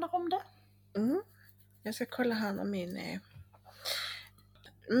handlar om det. Jag ska kolla här när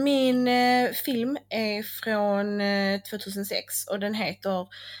min film är från 2006 och den heter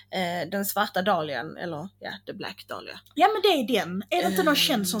Den svarta dahlian, eller The Black Dahlia. Ja, men det är den. Är det inte någon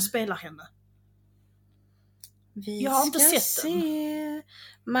känd som spelar henne? Jag har inte sett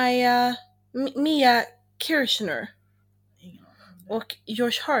den. Mia Kirchner och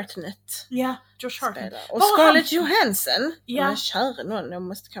Josh Hartnett. Ja, Josh Hartnett. Och Scarlett Johansson. Men kära någon, jag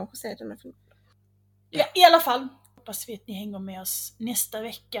måste kanske se den här filmen. Ja, i alla fall. Hoppas vi att ni hänger med oss nästa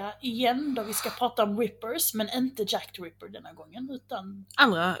vecka igen, då vi ska prata om Rippers, men inte Jack the Ripper denna gången, utan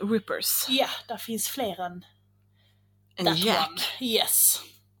andra Rippers. Ja, där finns fler än Jack. One. Yes.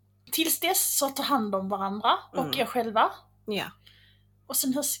 Tills dess så ta hand om varandra och er själva. Ja. Och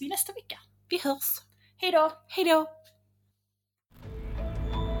sen hörs vi nästa vecka. Vi hörs. Hej då! Hej då!